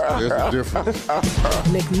bougie? There's a difference.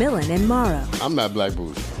 McMillan and Morrow. I'm not black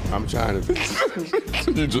bougie. I'm trying to.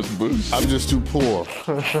 You just bougie. I'm just too poor.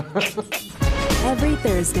 Every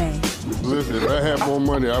Thursday. Listen, if I had more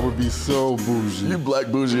money, I would be so bougie. You black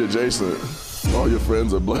bougie adjacent. All your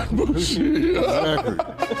friends are black bougie. Exactly.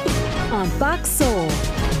 On Fox Soul.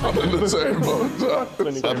 I'm in the same boat.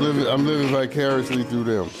 I'm living vicariously through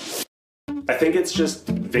them. I think it's just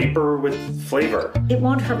vapor with flavor. It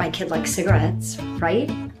won't hurt my kid like cigarettes, right?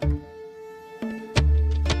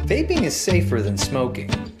 Vaping is safer than smoking,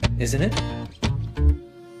 isn't it?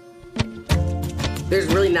 There's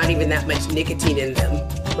really not even that much nicotine in them,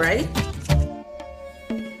 right?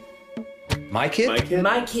 My kid?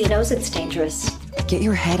 My kid knows it's dangerous. Get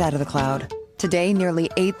your head out of the cloud. Today, nearly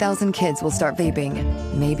 8,000 kids will start vaping,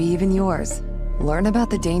 maybe even yours. Learn about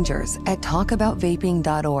the dangers at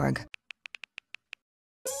talkaboutvaping.org.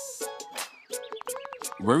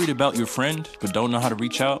 Worried about your friend, but don't know how to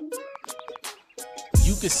reach out?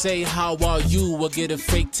 You could say, how are you, or get a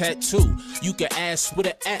fake tattoo. You could ask with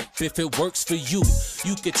an app if it works for you.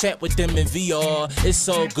 You could chat with them in VR, it's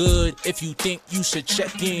so good. If you think you should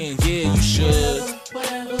check in, yeah, you should.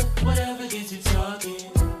 Whatever gets you talking.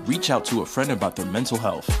 Reach out to a friend about their mental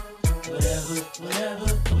health. Whatever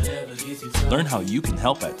gets you talking. Learn how you can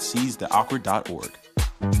help at seizetheawkward.org.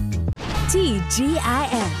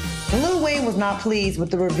 TGIF. Lil Wayne was not pleased with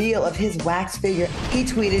the reveal of his wax figure. He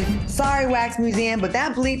tweeted, "Sorry, Wax Museum, but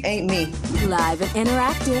that bleep ain't me." Live and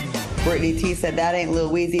interactive. Brittany T said that ain't Lil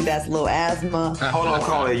Weezy, that's Lil Asthma. Hold on,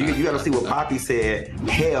 Claudia. You got to see what Poppy said.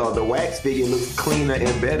 Hell, the wax figure looks cleaner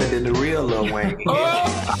and better than the real Lil Wayne.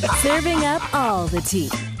 Serving up all the tea.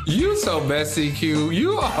 You so messy, Q.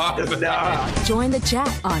 You are. Join the chat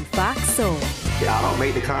on Fox Soul. Yeah, I don't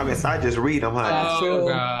make the comments. I just read them, honey. Oh,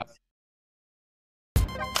 God.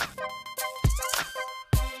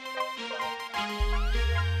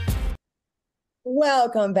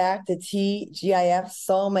 Welcome back to TGIF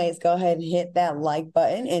Soulmates. Go ahead and hit that like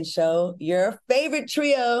button and show your favorite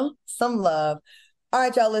trio some love. All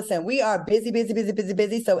right, y'all, listen, we are busy.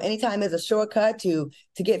 So anytime there's a shortcut to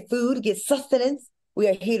get food, get sustenance, we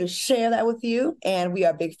are here to share that with you, and we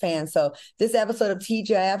are big fans. So this episode of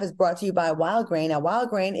TGIF is brought to you by Wild Grain. Now, Wild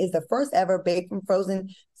Grain is the first ever baked from frozen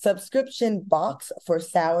subscription box for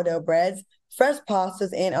sourdough breads, fresh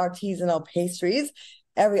pastas, and artisanal pastries.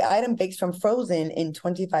 Every item bakes from frozen in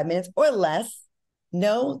 25 minutes or less.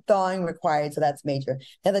 No thawing required, so that's major.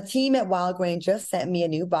 Now, the team at Wild Grain just sent me a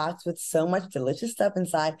new box with so much delicious stuff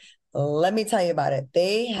inside. Let me tell you about it.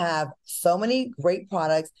 They have so many great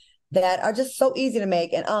products that are just so easy to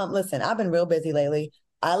make. And listen, I've been real busy lately.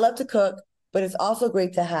 I love to cook, but it's also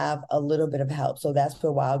great to have a little bit of help. So that's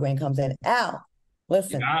where Wild Grain comes in. Al,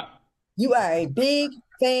 listen, you are a big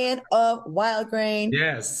fan of Wild Grain.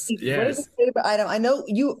 Yes. What is your favorite item? I know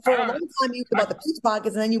you, for a long time, you about the peach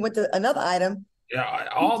pockets, and then you went to another item. Yeah,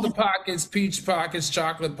 all the pockets, peach pockets,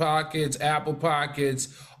 chocolate pockets, apple pockets,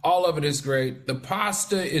 all of it is great. The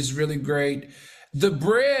pasta is really great. The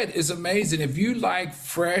bread is amazing. If you like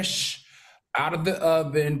fresh, out of the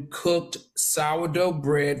oven, cooked sourdough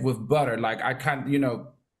bread with butter, like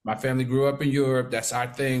my family grew up in Europe. That's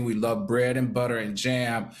our thing. We love bread and butter and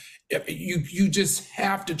jam. You just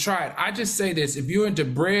have to try it. I just say this, if you're into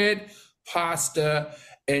bread, pasta,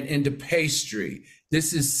 and into pastry,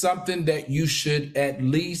 this is something that you should at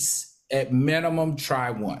least, at minimum, try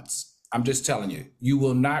once. I'm just telling you, you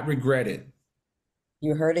will not regret it.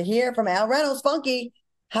 You heard it here from Al Reynolds. Funky,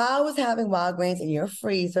 how is having Wild Grains in your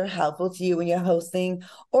freezer helpful to you when you're hosting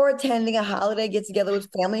or attending a holiday get-together with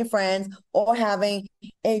family and friends, or having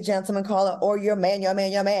a gentleman caller, or your man?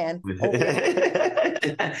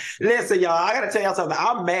 Listen, y'all, I gotta tell y'all something.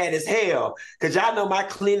 I'm mad as hell because y'all know my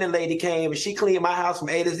cleaning lady came and she cleaned my house from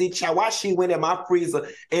A to Z. Child, why she went in my freezer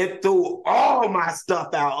and threw all my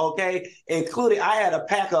stuff out, okay? Including, I had a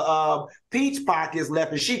pack of peach pockets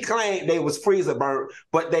left, and she claimed they was freezer burnt,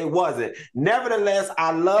 but they wasn't. Nevertheless,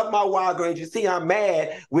 I love my Wild Grains. You see, I'm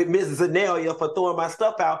mad with Mrs. Zanelia for throwing my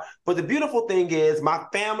stuff out. But the beautiful thing is my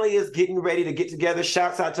family is getting ready to get together.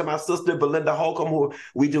 Shouts out to my sister, Belinda Holcomb, who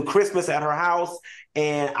we do Christmas at her house.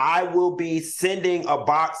 And I will be sending a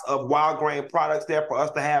box of Wild Grain products there for us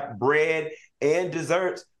to have bread and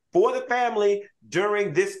desserts for the family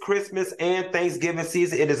during this Christmas and Thanksgiving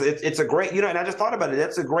season. It's a great, and I just thought about it.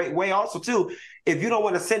 That's a great way also too. If you don't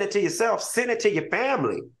want to send it to yourself, send it to your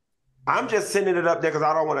family. I'm just sending it up there because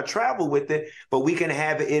I don't want to travel with it, but we can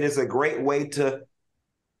have it. It is a great way to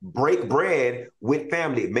break bread with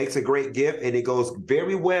family. It makes a great gift, and it goes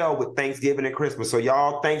very well with Thanksgiving and Christmas. So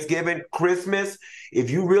y'all, Thanksgiving, Christmas, if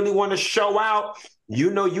you really want to show out,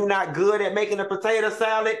 you're not good at making a potato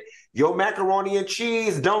salad, your macaroni and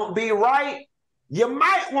cheese don't be right, you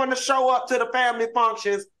might want to show up to the family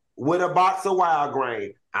functions with a box of wild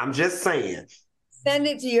grain. I'm just saying. Send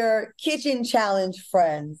it to your kitchen challenge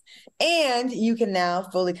friends. And you can now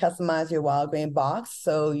fully customize your wild grain box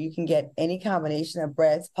so you can get any combination of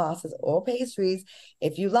breads, pastas, or pastries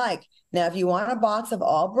if you like. Now, if you want a box of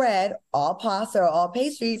all bread, all pasta, or all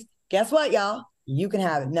pastries, guess what, y'all? You can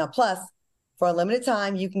have it. Now, plus, for a limited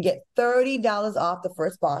time, you can get $30 off the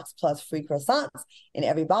first box plus free croissants in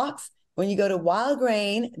every box when you go to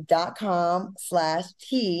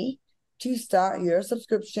wildgrain.com/tea to start your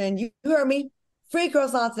subscription. You heard me. Free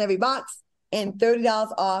croissants in every box and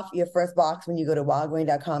 $30 off your first box when you go to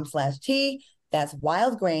wildgrain.com/tea. That's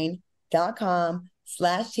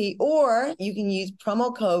wildgrain.com/tea. Or you can use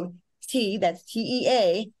promo code TEA, that's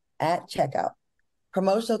TEA, at checkout.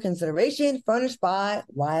 Promotional consideration furnished by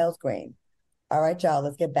Wild Grain. All right, y'all,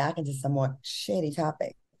 let's get back into some more shady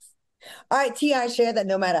topics. All right, T.I. shared that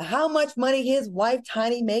no matter how much money his wife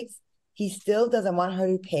Tiny makes, he still doesn't want her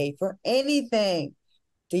to pay for anything.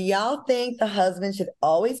 Do y'all think the husband should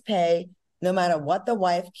always pay no matter what the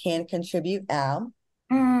wife can contribute, Al?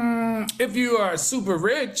 If you are super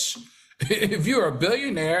rich, if you're a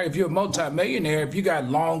billionaire, if you're a multimillionaire, if you got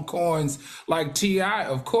long coins like T.I.,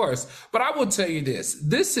 of course. But I will tell you this.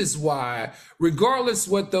 This is why, regardless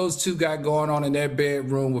what those two got going on in their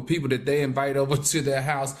bedroom with people that they invite over to their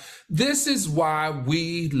house, this is why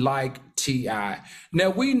we like T.I.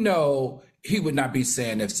 Now, we know he would not be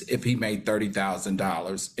saying if he made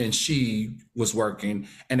 $30,000 and she was working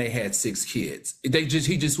and they had 6 kids. He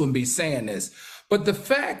just wouldn't be saying this. But the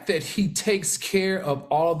fact that he takes care of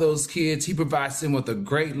all those kids, he provides them with a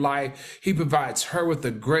great life. He provides her with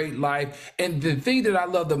a great life. And the thing that I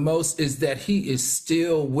love the most is that he is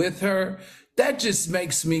still with her. That just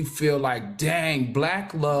makes me feel like, dang,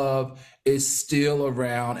 Black love is still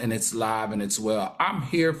around and it's live and it's well. I'm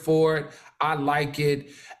here for it. I like it.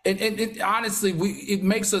 And honestly, it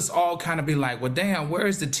makes us all kind of be like, well, damn,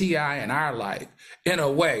 where's the T.I. in our life? In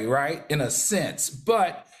a way, right? In a sense.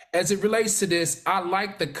 But as it relates to this, I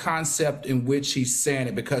like the concept in which he's saying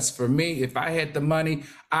it, because for me, if I had the money,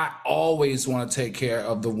 I always want to take care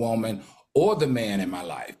of the woman or the man in my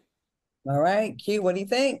life. All right, Q, what do you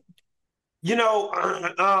think? You know,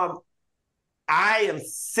 I am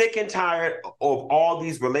sick and tired of all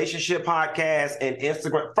these relationship podcasts and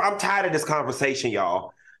Instagram. I'm tired of this conversation,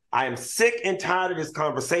 y'all. I am sick and tired of this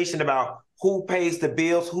conversation about who pays the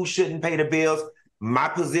bills, who shouldn't pay the bills. My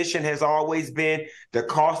position has always been the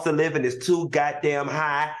cost of living is too goddamn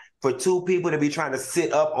high for two people to be trying to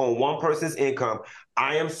sit up on one person's income.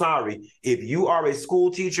 I am sorry. If you are a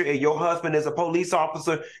school teacher and your husband is a police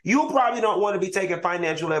officer, you probably don't want to be taking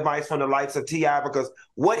financial advice from the likes of T.I., because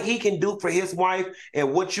what he can do for his wife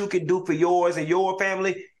and what you can do for yours and your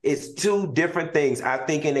family is two different things. I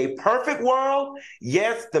think in a perfect world,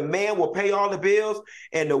 yes, the man will pay all the bills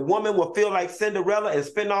and the woman will feel like Cinderella and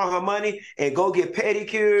spend all her money and go get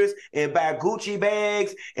pedicures and buy Gucci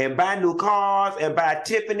bags and buy new cars and buy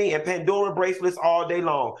Tiffany and Pandora bracelets all day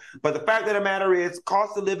long. But the fact of the matter is,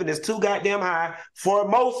 cost of living is too goddamn high for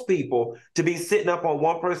most people to be sitting up on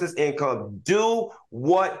one person's income. Do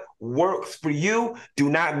what works for you. Do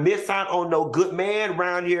not miss out on no good man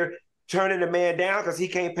around here turning the man down because he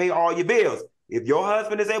can't pay all your bills. If your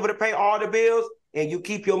husband is able to pay all the bills and you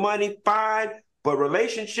keep your money, fine. But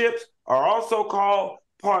relationships are also called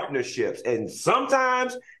partnerships. And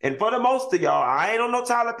sometimes, and for the most of y'all, I ain't on no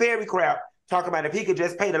Tyler Perry crap talking about if he could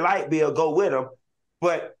just pay the light bill, go with him.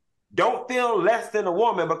 But don't feel less than a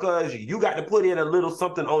woman because you got to put in a little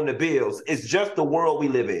something on the bills. It's just the world we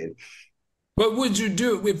live in. But would you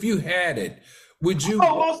do if you had it? Would you?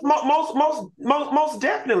 Oh, most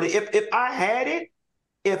definitely. If I had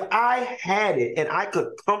it and I could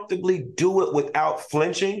comfortably do it without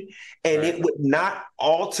flinching, and it would not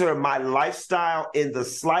alter my lifestyle in the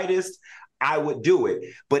slightest, I would do it.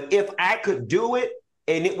 But if I could do it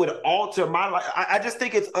and it would alter my life, I just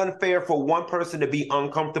think it's unfair for one person to be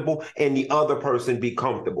uncomfortable and the other person be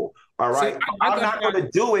comfortable. All right. I'm not going to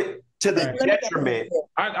do it to the detriment.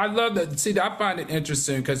 I love that. See, I find it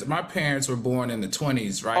interesting because my parents were born in the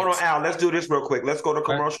 1920s, right? Hold on, Al. Let's do this real quick. Let's go to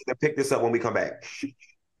commercial and pick this up when we come back.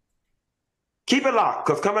 Keep it locked,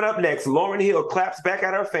 because coming up next, Lauryn Hill claps back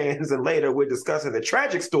at her fans, and later we're discussing the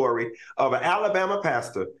tragic story of an Alabama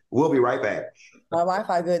pastor. We'll be right back. My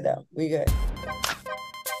Wi-Fi good, though. We good.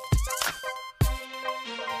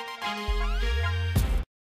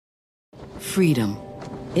 Freedom.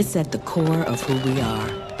 It's at the core of who we are.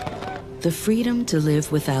 The freedom to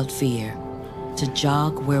live without fear, to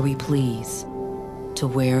jog where we please, to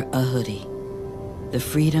wear a hoodie. The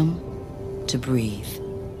freedom to breathe.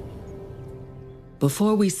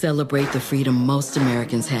 Before we celebrate the freedom most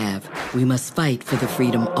Americans have, we must fight for the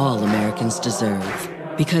freedom all Americans deserve.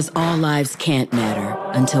 Because all lives can't matter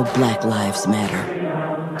until Black lives matter.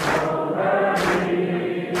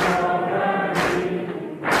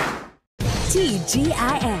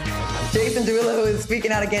 TGIF. Jason Derulo is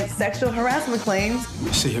speaking out against sexual harassment claims.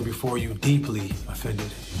 I sit here before you deeply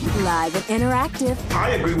offended. Live and interactive. I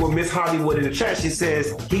agree with Miss Hollywood in the chat. She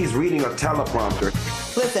says he's reading a teleprompter.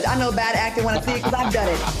 Listen, I know bad acting when I see it because I've done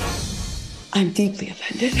it. I'm deeply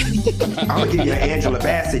offended. I'm gonna give you Angela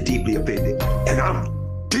Bassett deeply offended, and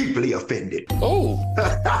I'm deeply offended. Oh,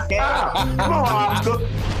 come on, Oscar.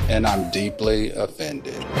 And I'm deeply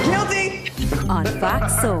offended. Guilty. On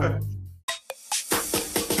Fox Soul.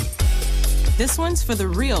 This one's for the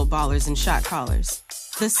real ballers and shot callers,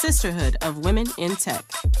 the sisterhood of women in tech.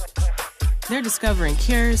 They're discovering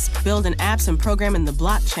cures, building apps, and programming the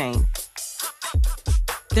blockchain.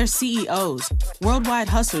 They're CEOs, worldwide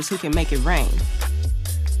hustlers who can make it rain.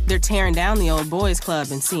 They're tearing down the old boys club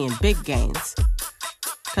and seeing big gains.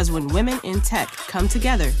 Because when women in tech come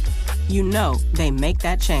together, you know they make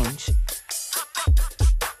that change.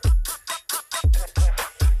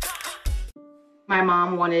 My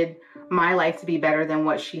mom wanted my life to be better than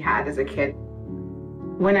what she had as a kid.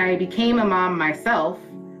 When I became a mom myself,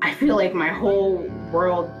 I feel like my whole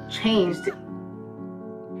world changed.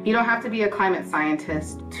 You don't have to be a climate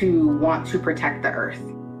scientist to want to protect the earth.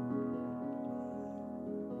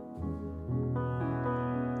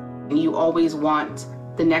 You always want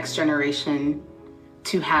the next generation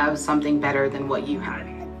to have something better than what you had.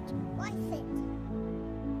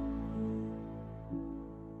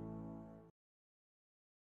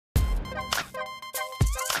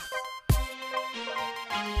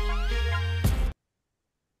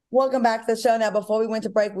 Welcome back to the show. Now, before we went to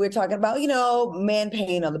break, we were talking about, man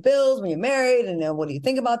paying all the bills when you're married. And then what do you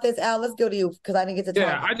think about this, Al? Let's go to you because I didn't get to talk.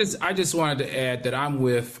 Yeah, I just wanted to add that I'm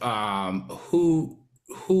with who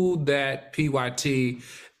that PYT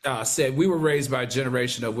said. We were raised by a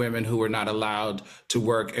generation of women who were not allowed to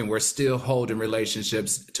work and were still holding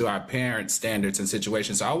relationships to our parents' standards and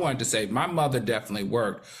situations. So I wanted to say my mother definitely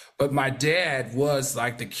worked, but my dad was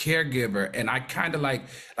like the caregiver, and I kind of like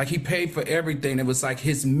he paid for everything. It was like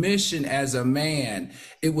his mission as a man.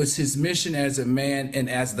 It was his mission as a man and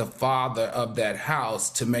as the father of that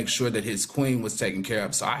house to make sure that his queen was taken care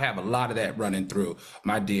of. So I have a lot of that running through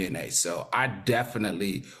my DNA. So I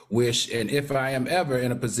definitely wish, and if I am ever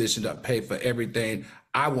in a position to pay for everything,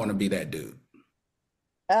 I want to be that dude.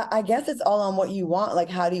 I guess it's all on what you want. Like,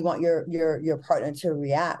 how do you want your partner to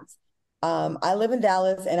react? I live in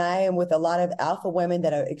Dallas, and I am with a lot of alpha women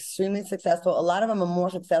that are extremely successful. A lot of them are more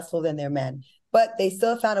successful than their men, but they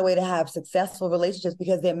still found a way to have successful relationships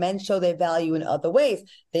because their men show their value in other ways.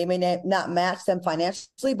 They may not match them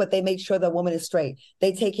financially, but they make sure the woman is straight.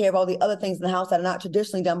 They take care of all the other things in the house that are not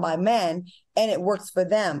traditionally done by men, and it works for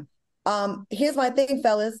them. Here's my thing,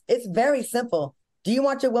 fellas. It's very simple. Do you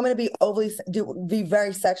want your woman to be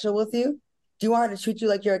very sexual with you? Do you want her to treat you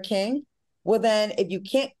like you're a king? Well, then if you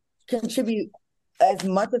can't contribute as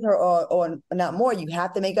much as her or not more, you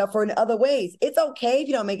have to make up for it in other ways. It's okay if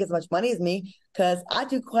you don't make as much money as me, because I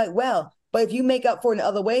do quite well. But if you make up for it in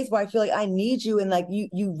other ways where I feel like I need you and like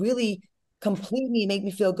you really complete me, make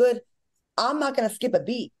me feel good, I'm not going to skip a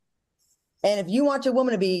beat. And if you want your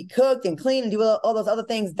woman to be cooked and clean and do all those other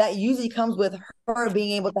things, that usually comes with her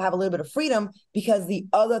being able to have a little bit of freedom because the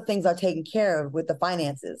other things are taken care of with the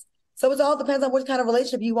finances. So it all depends on what kind of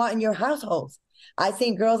relationship you want in your households. I've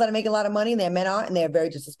seen girls that are making a lot of money and their men aren't, and they're very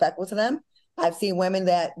disrespectful to them. I've seen women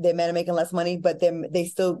that their men are making less money, but they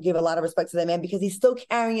still give a lot of respect to their man because he's still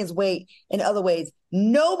carrying his weight in other ways.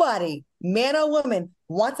 Nobody, man or woman,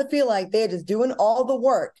 wants to feel like they're just doing all the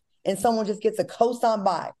work and someone just gets a coast on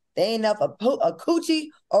by. There ain't enough a coochie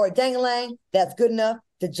or a dang-a-lang that's good enough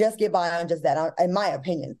to just get by on just that, in my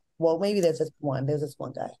opinion. Well, maybe there's just one. There's just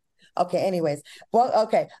one guy. Okay, anyways. Well,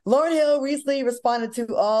 okay. Lauryn Hill recently responded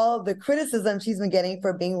to all the criticism she's been getting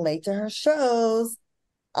for being late to her shows.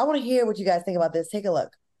 I want to hear what you guys think about this. Take a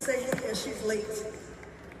look. Say it here, she's late.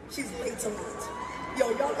 She's late to what? Yo,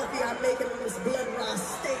 y'all lucky I make it on this blood raw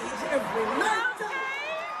stage every night.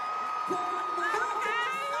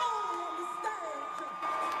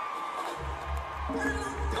 But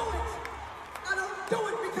I don't do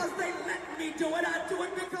it because they let me do it. I do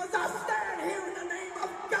it because I stand here in the name of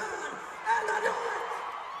God, and I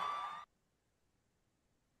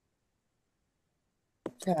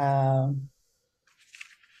do it.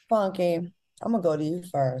 Funky, I'm gonna go to you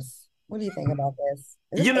first. What do you think about this?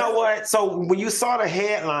 You know what? So when you saw the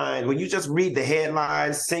headline, when you just read the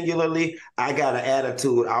headline singularly, I got an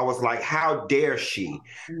attitude. I was like, how dare she?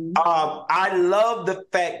 I love the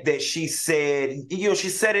fact that she said, she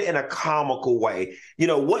said it in a comical way.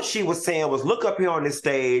 What she was saying was, look up here on this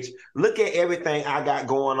stage, look at everything I got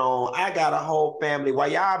going on. I got a whole family.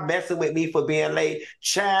 While y'all messing with me for being late,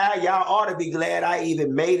 child, y'all ought to be glad I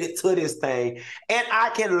even made it to this thing. And I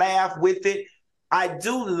can laugh with it. I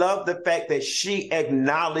do love the fact that she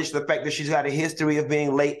acknowledged the fact that she's got a history of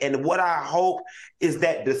being late. And what I hope is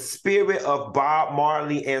that the spirit of Bob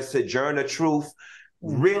Marley and Sojourner Truth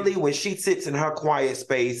really, when she sits in her quiet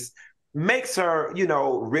space, makes her,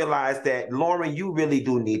 realize that, Lauryn, you really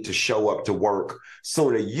do need to show up to work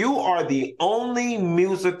sooner. You are the only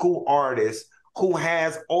musical artist who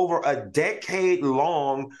has over a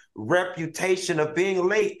decade-long reputation of being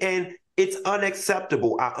late. And it's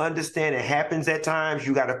unacceptable. I understand it happens at times.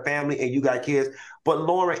 You got a family and you got kids. But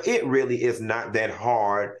Lauryn, it really is not that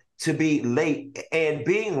hard to be late. And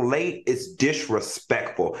being late is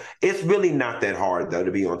disrespectful. It's really not that hard, though,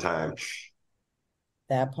 to be on time.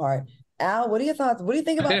 That part. Al, what are your thoughts? What do you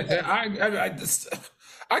think about this?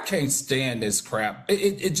 I can't stand this crap.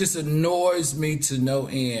 It just annoys me to no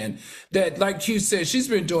end that, like you said, she's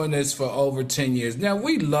been doing this for over 10 years. Now,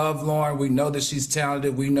 we love Lauryn. We know that she's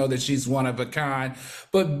talented. We know that she's one of a kind.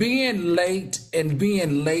 But being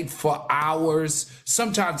late for hours,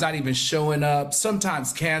 sometimes not even showing up,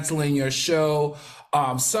 sometimes canceling your show,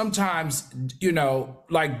 sometimes,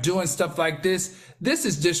 like doing stuff like this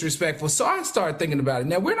is disrespectful. So I started thinking about it.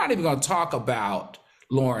 Now, we're not even going to talk about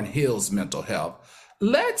Lauryn Hill's mental health.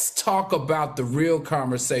 Let's talk about the real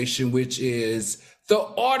conversation, which is the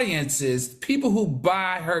audiences, people who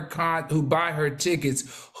buy her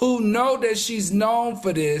tickets, who know that she's known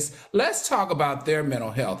for this. Let's talk about their mental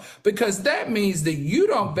health, because that means that you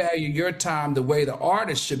don't value your time the way the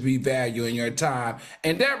artist should be valuing your time.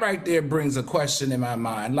 And that right there brings a question in my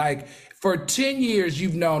mind. Like, for 10 years,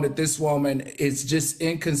 you've known that this woman is just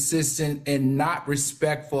inconsistent and not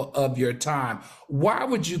respectful of your time. Why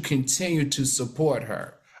would you continue to support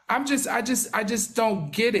her? I just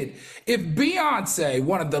don't get it. If Beyonce,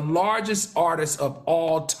 one of the largest artists of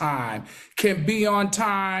all time, can be on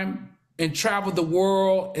time and travel the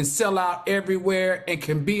world and sell out everywhere and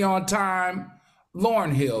can be on time,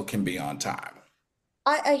 Lauryn Hill can be on time.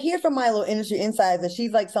 I hear from my little industry insiders that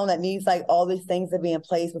she's like someone that needs like all these things to be in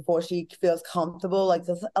place before she feels comfortable. Like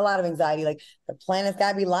there's a lot of anxiety, like the planets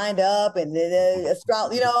got to be lined up and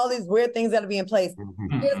all these weird things got to be in place.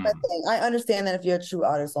 Here's my thing. I understand that if you're a true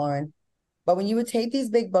artist, Lauryn, but when you would take these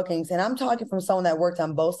big bookings, and I'm talking from someone that worked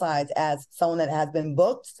on both sides, as someone that has been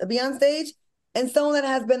booked to be on stage and someone that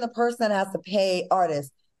has been the person that has to pay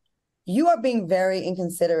artists, you are being very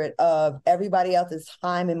inconsiderate of everybody else's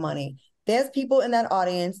time and money. There's people in that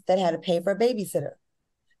audience that had to pay for a babysitter.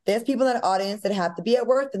 There's people in that audience that have to be at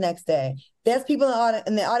work the next day. There's people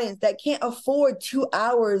in the audience that can't afford 2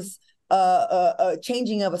 hours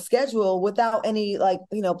changing of a schedule without any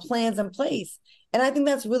plans in place. And I think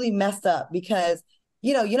that's really messed up because,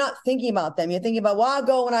 you're not thinking about them. You're thinking about, well, I'll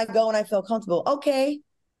go when I feel comfortable. Okay.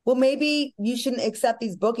 Well, maybe you shouldn't accept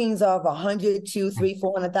these bookings of $100,000, $200,000,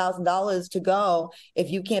 $300,000, $400,000 to go if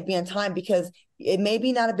you can't be on time, because it may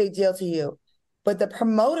be not a big deal to you, but the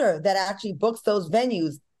promoter that actually books those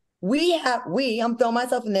venues, I'm throwing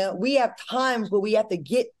myself in there. We have times where we have to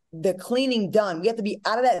get the cleaning done. We have to be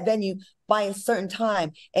out of that venue by a certain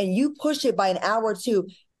time, and you push it by an hour or two.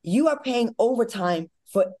 You are paying overtime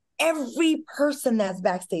for every person that's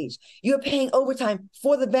backstage. You're paying overtime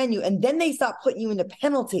for the venue, and then they start putting you into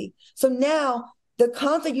penalty. So now the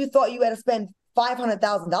concert you thought you had to spend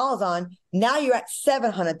 $500,000 on, now you're at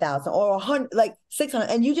 $700,000 or $600,000,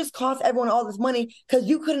 and you just cost everyone all this money because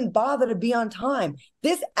you couldn't bother to be on time.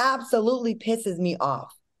 This absolutely pisses me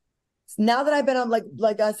off. Now that I've been on,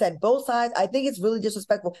 like I said, both sides, I think it's really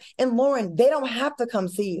disrespectful. And Lauryn, they don't have to come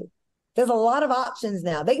see you. There's a lot of options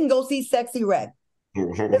now. They can go see Sexyy Red.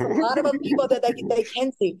 There's a lot of other people that they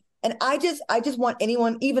can see. And I just want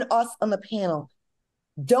anyone, even us on the panel,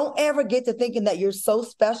 don't ever get to thinking that you're so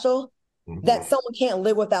special that someone can't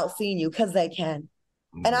live without seeing you, because they can.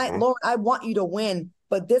 And Lauryn, I want you to win,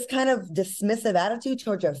 but this kind of dismissive attitude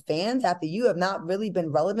towards your fans after you have not really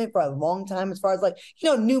been relevant for a long time, as far as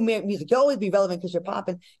new music, you always be relevant because you're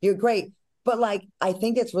popping, you're great. But I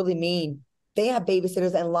think that's really mean. They have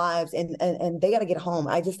babysitters and lives, and they got to get home.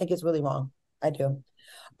 I just think it's really wrong. I do.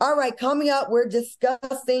 All right, coming up, we're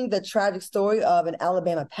discussing the tragic story of an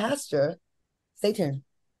Alabama pastor. Stay tuned.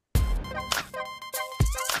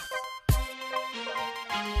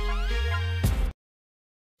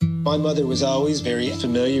 My mother was always very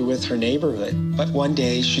familiar with her neighborhood, but one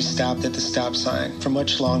day she stopped at the stop sign for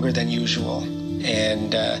much longer than usual.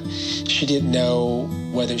 And she didn't know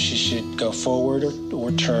whether she should go forward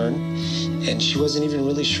or turn, and she wasn't even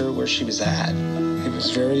really sure where she was at. It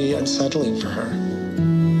was very unsettling for her.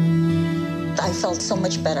 I felt so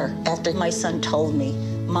much better after my son told me,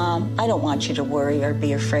 Mom, I don't want you to worry or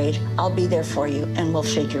be afraid. I'll be there for you, and we'll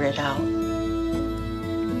figure it out.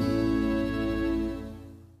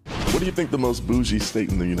 What do you think the most bougie state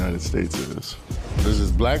in the United States is? This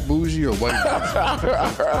is black bougie or white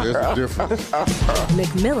bougie? There's a difference.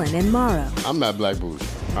 McMillan and Morrow. I'm not black bougie.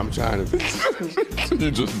 I'm trying to be. You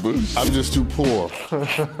just bougie. I'm just too poor.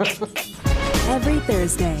 Every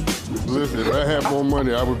Thursday. Listen, if I had more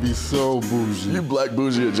money, I would be so bougie. You black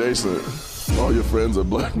bougie adjacent. All your friends are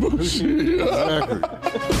black bougie. Exactly.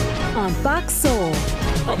 On Fox Soul.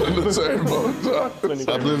 I'm in the same boat.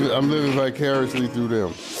 I'm living vicariously through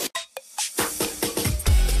them.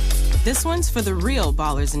 This one's for the real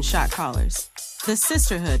ballers and shot callers, the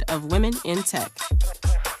sisterhood of women in tech.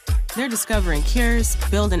 They're discovering cures,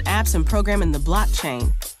 building apps, and programming the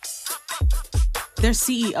blockchain. They're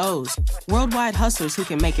CEOs, worldwide hustlers who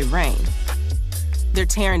can make it rain. They're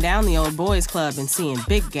tearing down the old boys club and seeing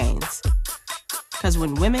big gains. Because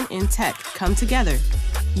when women in tech come together,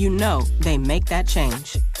 you know they make that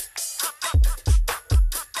change.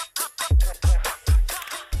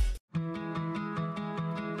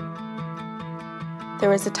 There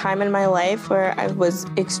was a time in my life where I was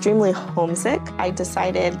extremely homesick. I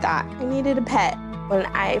decided that I needed a pet. When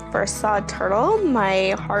I first saw a turtle,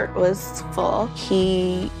 my heart was full.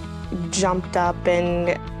 He jumped up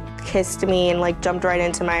and kissed me and jumped right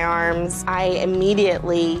into my arms. I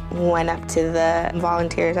immediately went up to the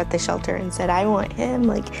volunteers at the shelter and said, I want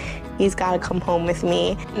him. He's got to come home with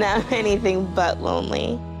me. Now I'm anything but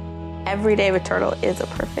lonely. Every day with turtle is a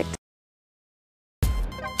perfect.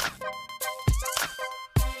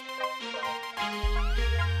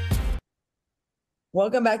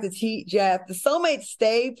 Welcome back to TGIF. The soulmates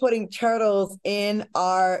stay putting turtles in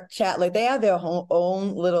our chat. They have their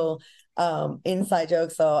own little inside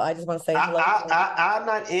joke. So I just want to say hello. I'm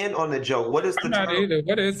not in on the joke. What is the not either.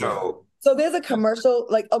 What is it? So there's a commercial,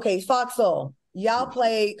 okay, Fox Soul. Y'all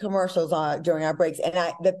play commercials during our breaks, and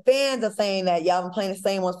the fans are saying that y'all been playing the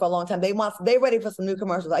same ones for a long time. They ready for some new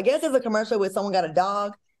commercials. I guess there's a commercial where someone got a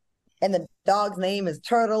dog, and the dog's name is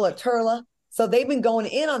Turtle or Turla. So they've been going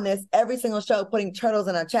in on this every single show, putting turtles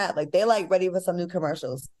in our chat. They ready for some new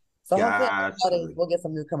commercials. So hopefully we'll get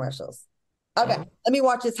some new commercials. Okay, let me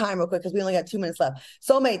watch this time real quick because we only got 2 minutes left.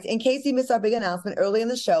 Soulmates, in case you missed our big announcement early in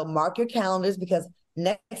the show, mark your calendars because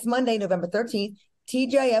next Monday, November 13th,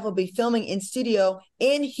 TGIF will be filming in studio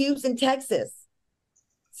in Houston, Texas.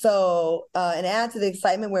 So, and add to the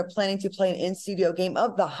excitement, we're planning to play an in-studio game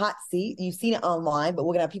of the hot seat. You've seen it online, but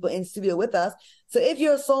we're going to have people in studio with us. So if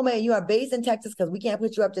you're a soulmate and you are based in Texas, because we can't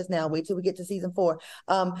put you up just now, wait till we get to season 4,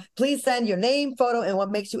 please send your name, photo, and what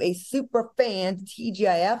makes you a super fan to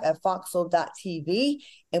TGIF at foxsoul.tv,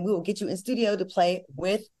 and we will get you in studio to play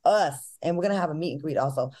with us. And we're going to have a meet and greet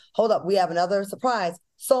also. Hold up, we have another surprise.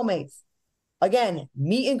 Soulmates. Again,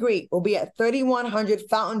 meet and greet will be at 3100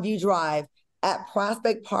 Fountain View Drive at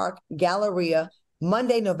Prospect Park Galleria,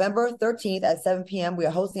 Monday, November 13th at 7 p.m. We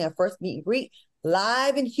are hosting our first meet and greet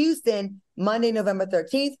live in Houston, Monday, November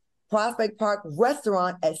 13th, Prospect Park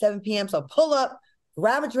Restaurant at 7 p.m. So pull up,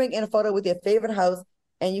 grab a drink and a photo with your favorite host,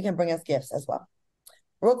 and you can bring us gifts as well.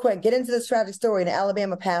 Real quick, get into this tragic story. An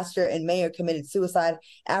Alabama pastor and mayor committed suicide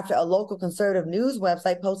after a local conservative news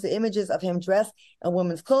website posted images of him dressed in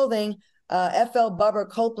women's clothing. FL Bubba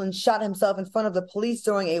Copeland shot himself in front of the police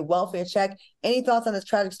during a welfare check. Any thoughts on this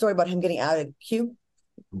tragic story about him getting out of Q?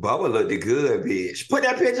 Bubba looked good, bitch. Put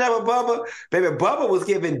that picture up of Bubba. Baby, Bubba was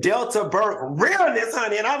giving Delta Burke realness,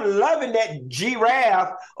 honey, and I'm loving that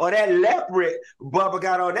giraffe or that leopard Bubba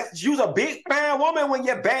got on. She was a big fine woman when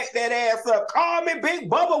you back that ass up. Call me Big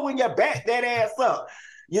Bubba when you back that ass up.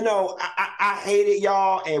 You know, I hate it,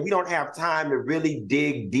 y'all, and we don't have time to really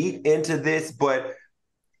dig deep into this, but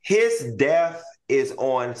his death is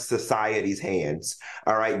on society's hands.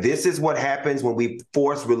 All right. This is what happens when we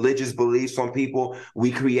force religious beliefs on people. We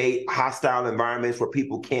create hostile environments where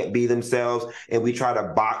people can't be themselves and we try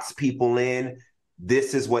to box people in.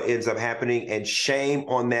 this is what ends up happening. And shame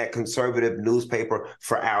on that conservative newspaper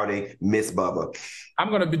for outing Miss Bubba. I'm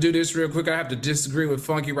going to do this real quick. I have to disagree with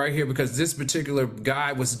Funky right here because this particular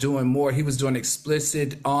guy was doing more. He was doing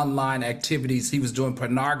explicit online activities. He was doing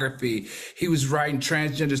pornography. He was writing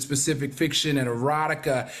transgender specific fiction and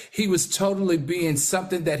erotica. He was totally being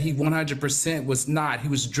something that he 100% was not. He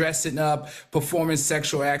was dressing up, performing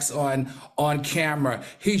sexual acts on camera.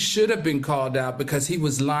 He should have been called out because he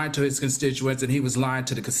was lying to his constituents and he was lying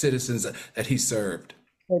to the citizens that he served.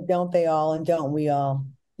 But don't they all, and don't we all?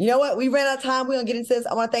 You know what? We ran out of time. We're going to get into this.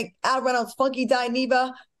 I want to thank Al Reynolds, Funky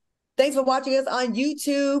Dineva. Thanks for watching us on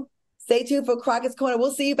YouTube. Stay tuned for Crockett's Corner. We'll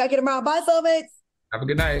see you back here tomorrow. Bye, soulmates. Have a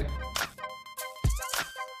good night.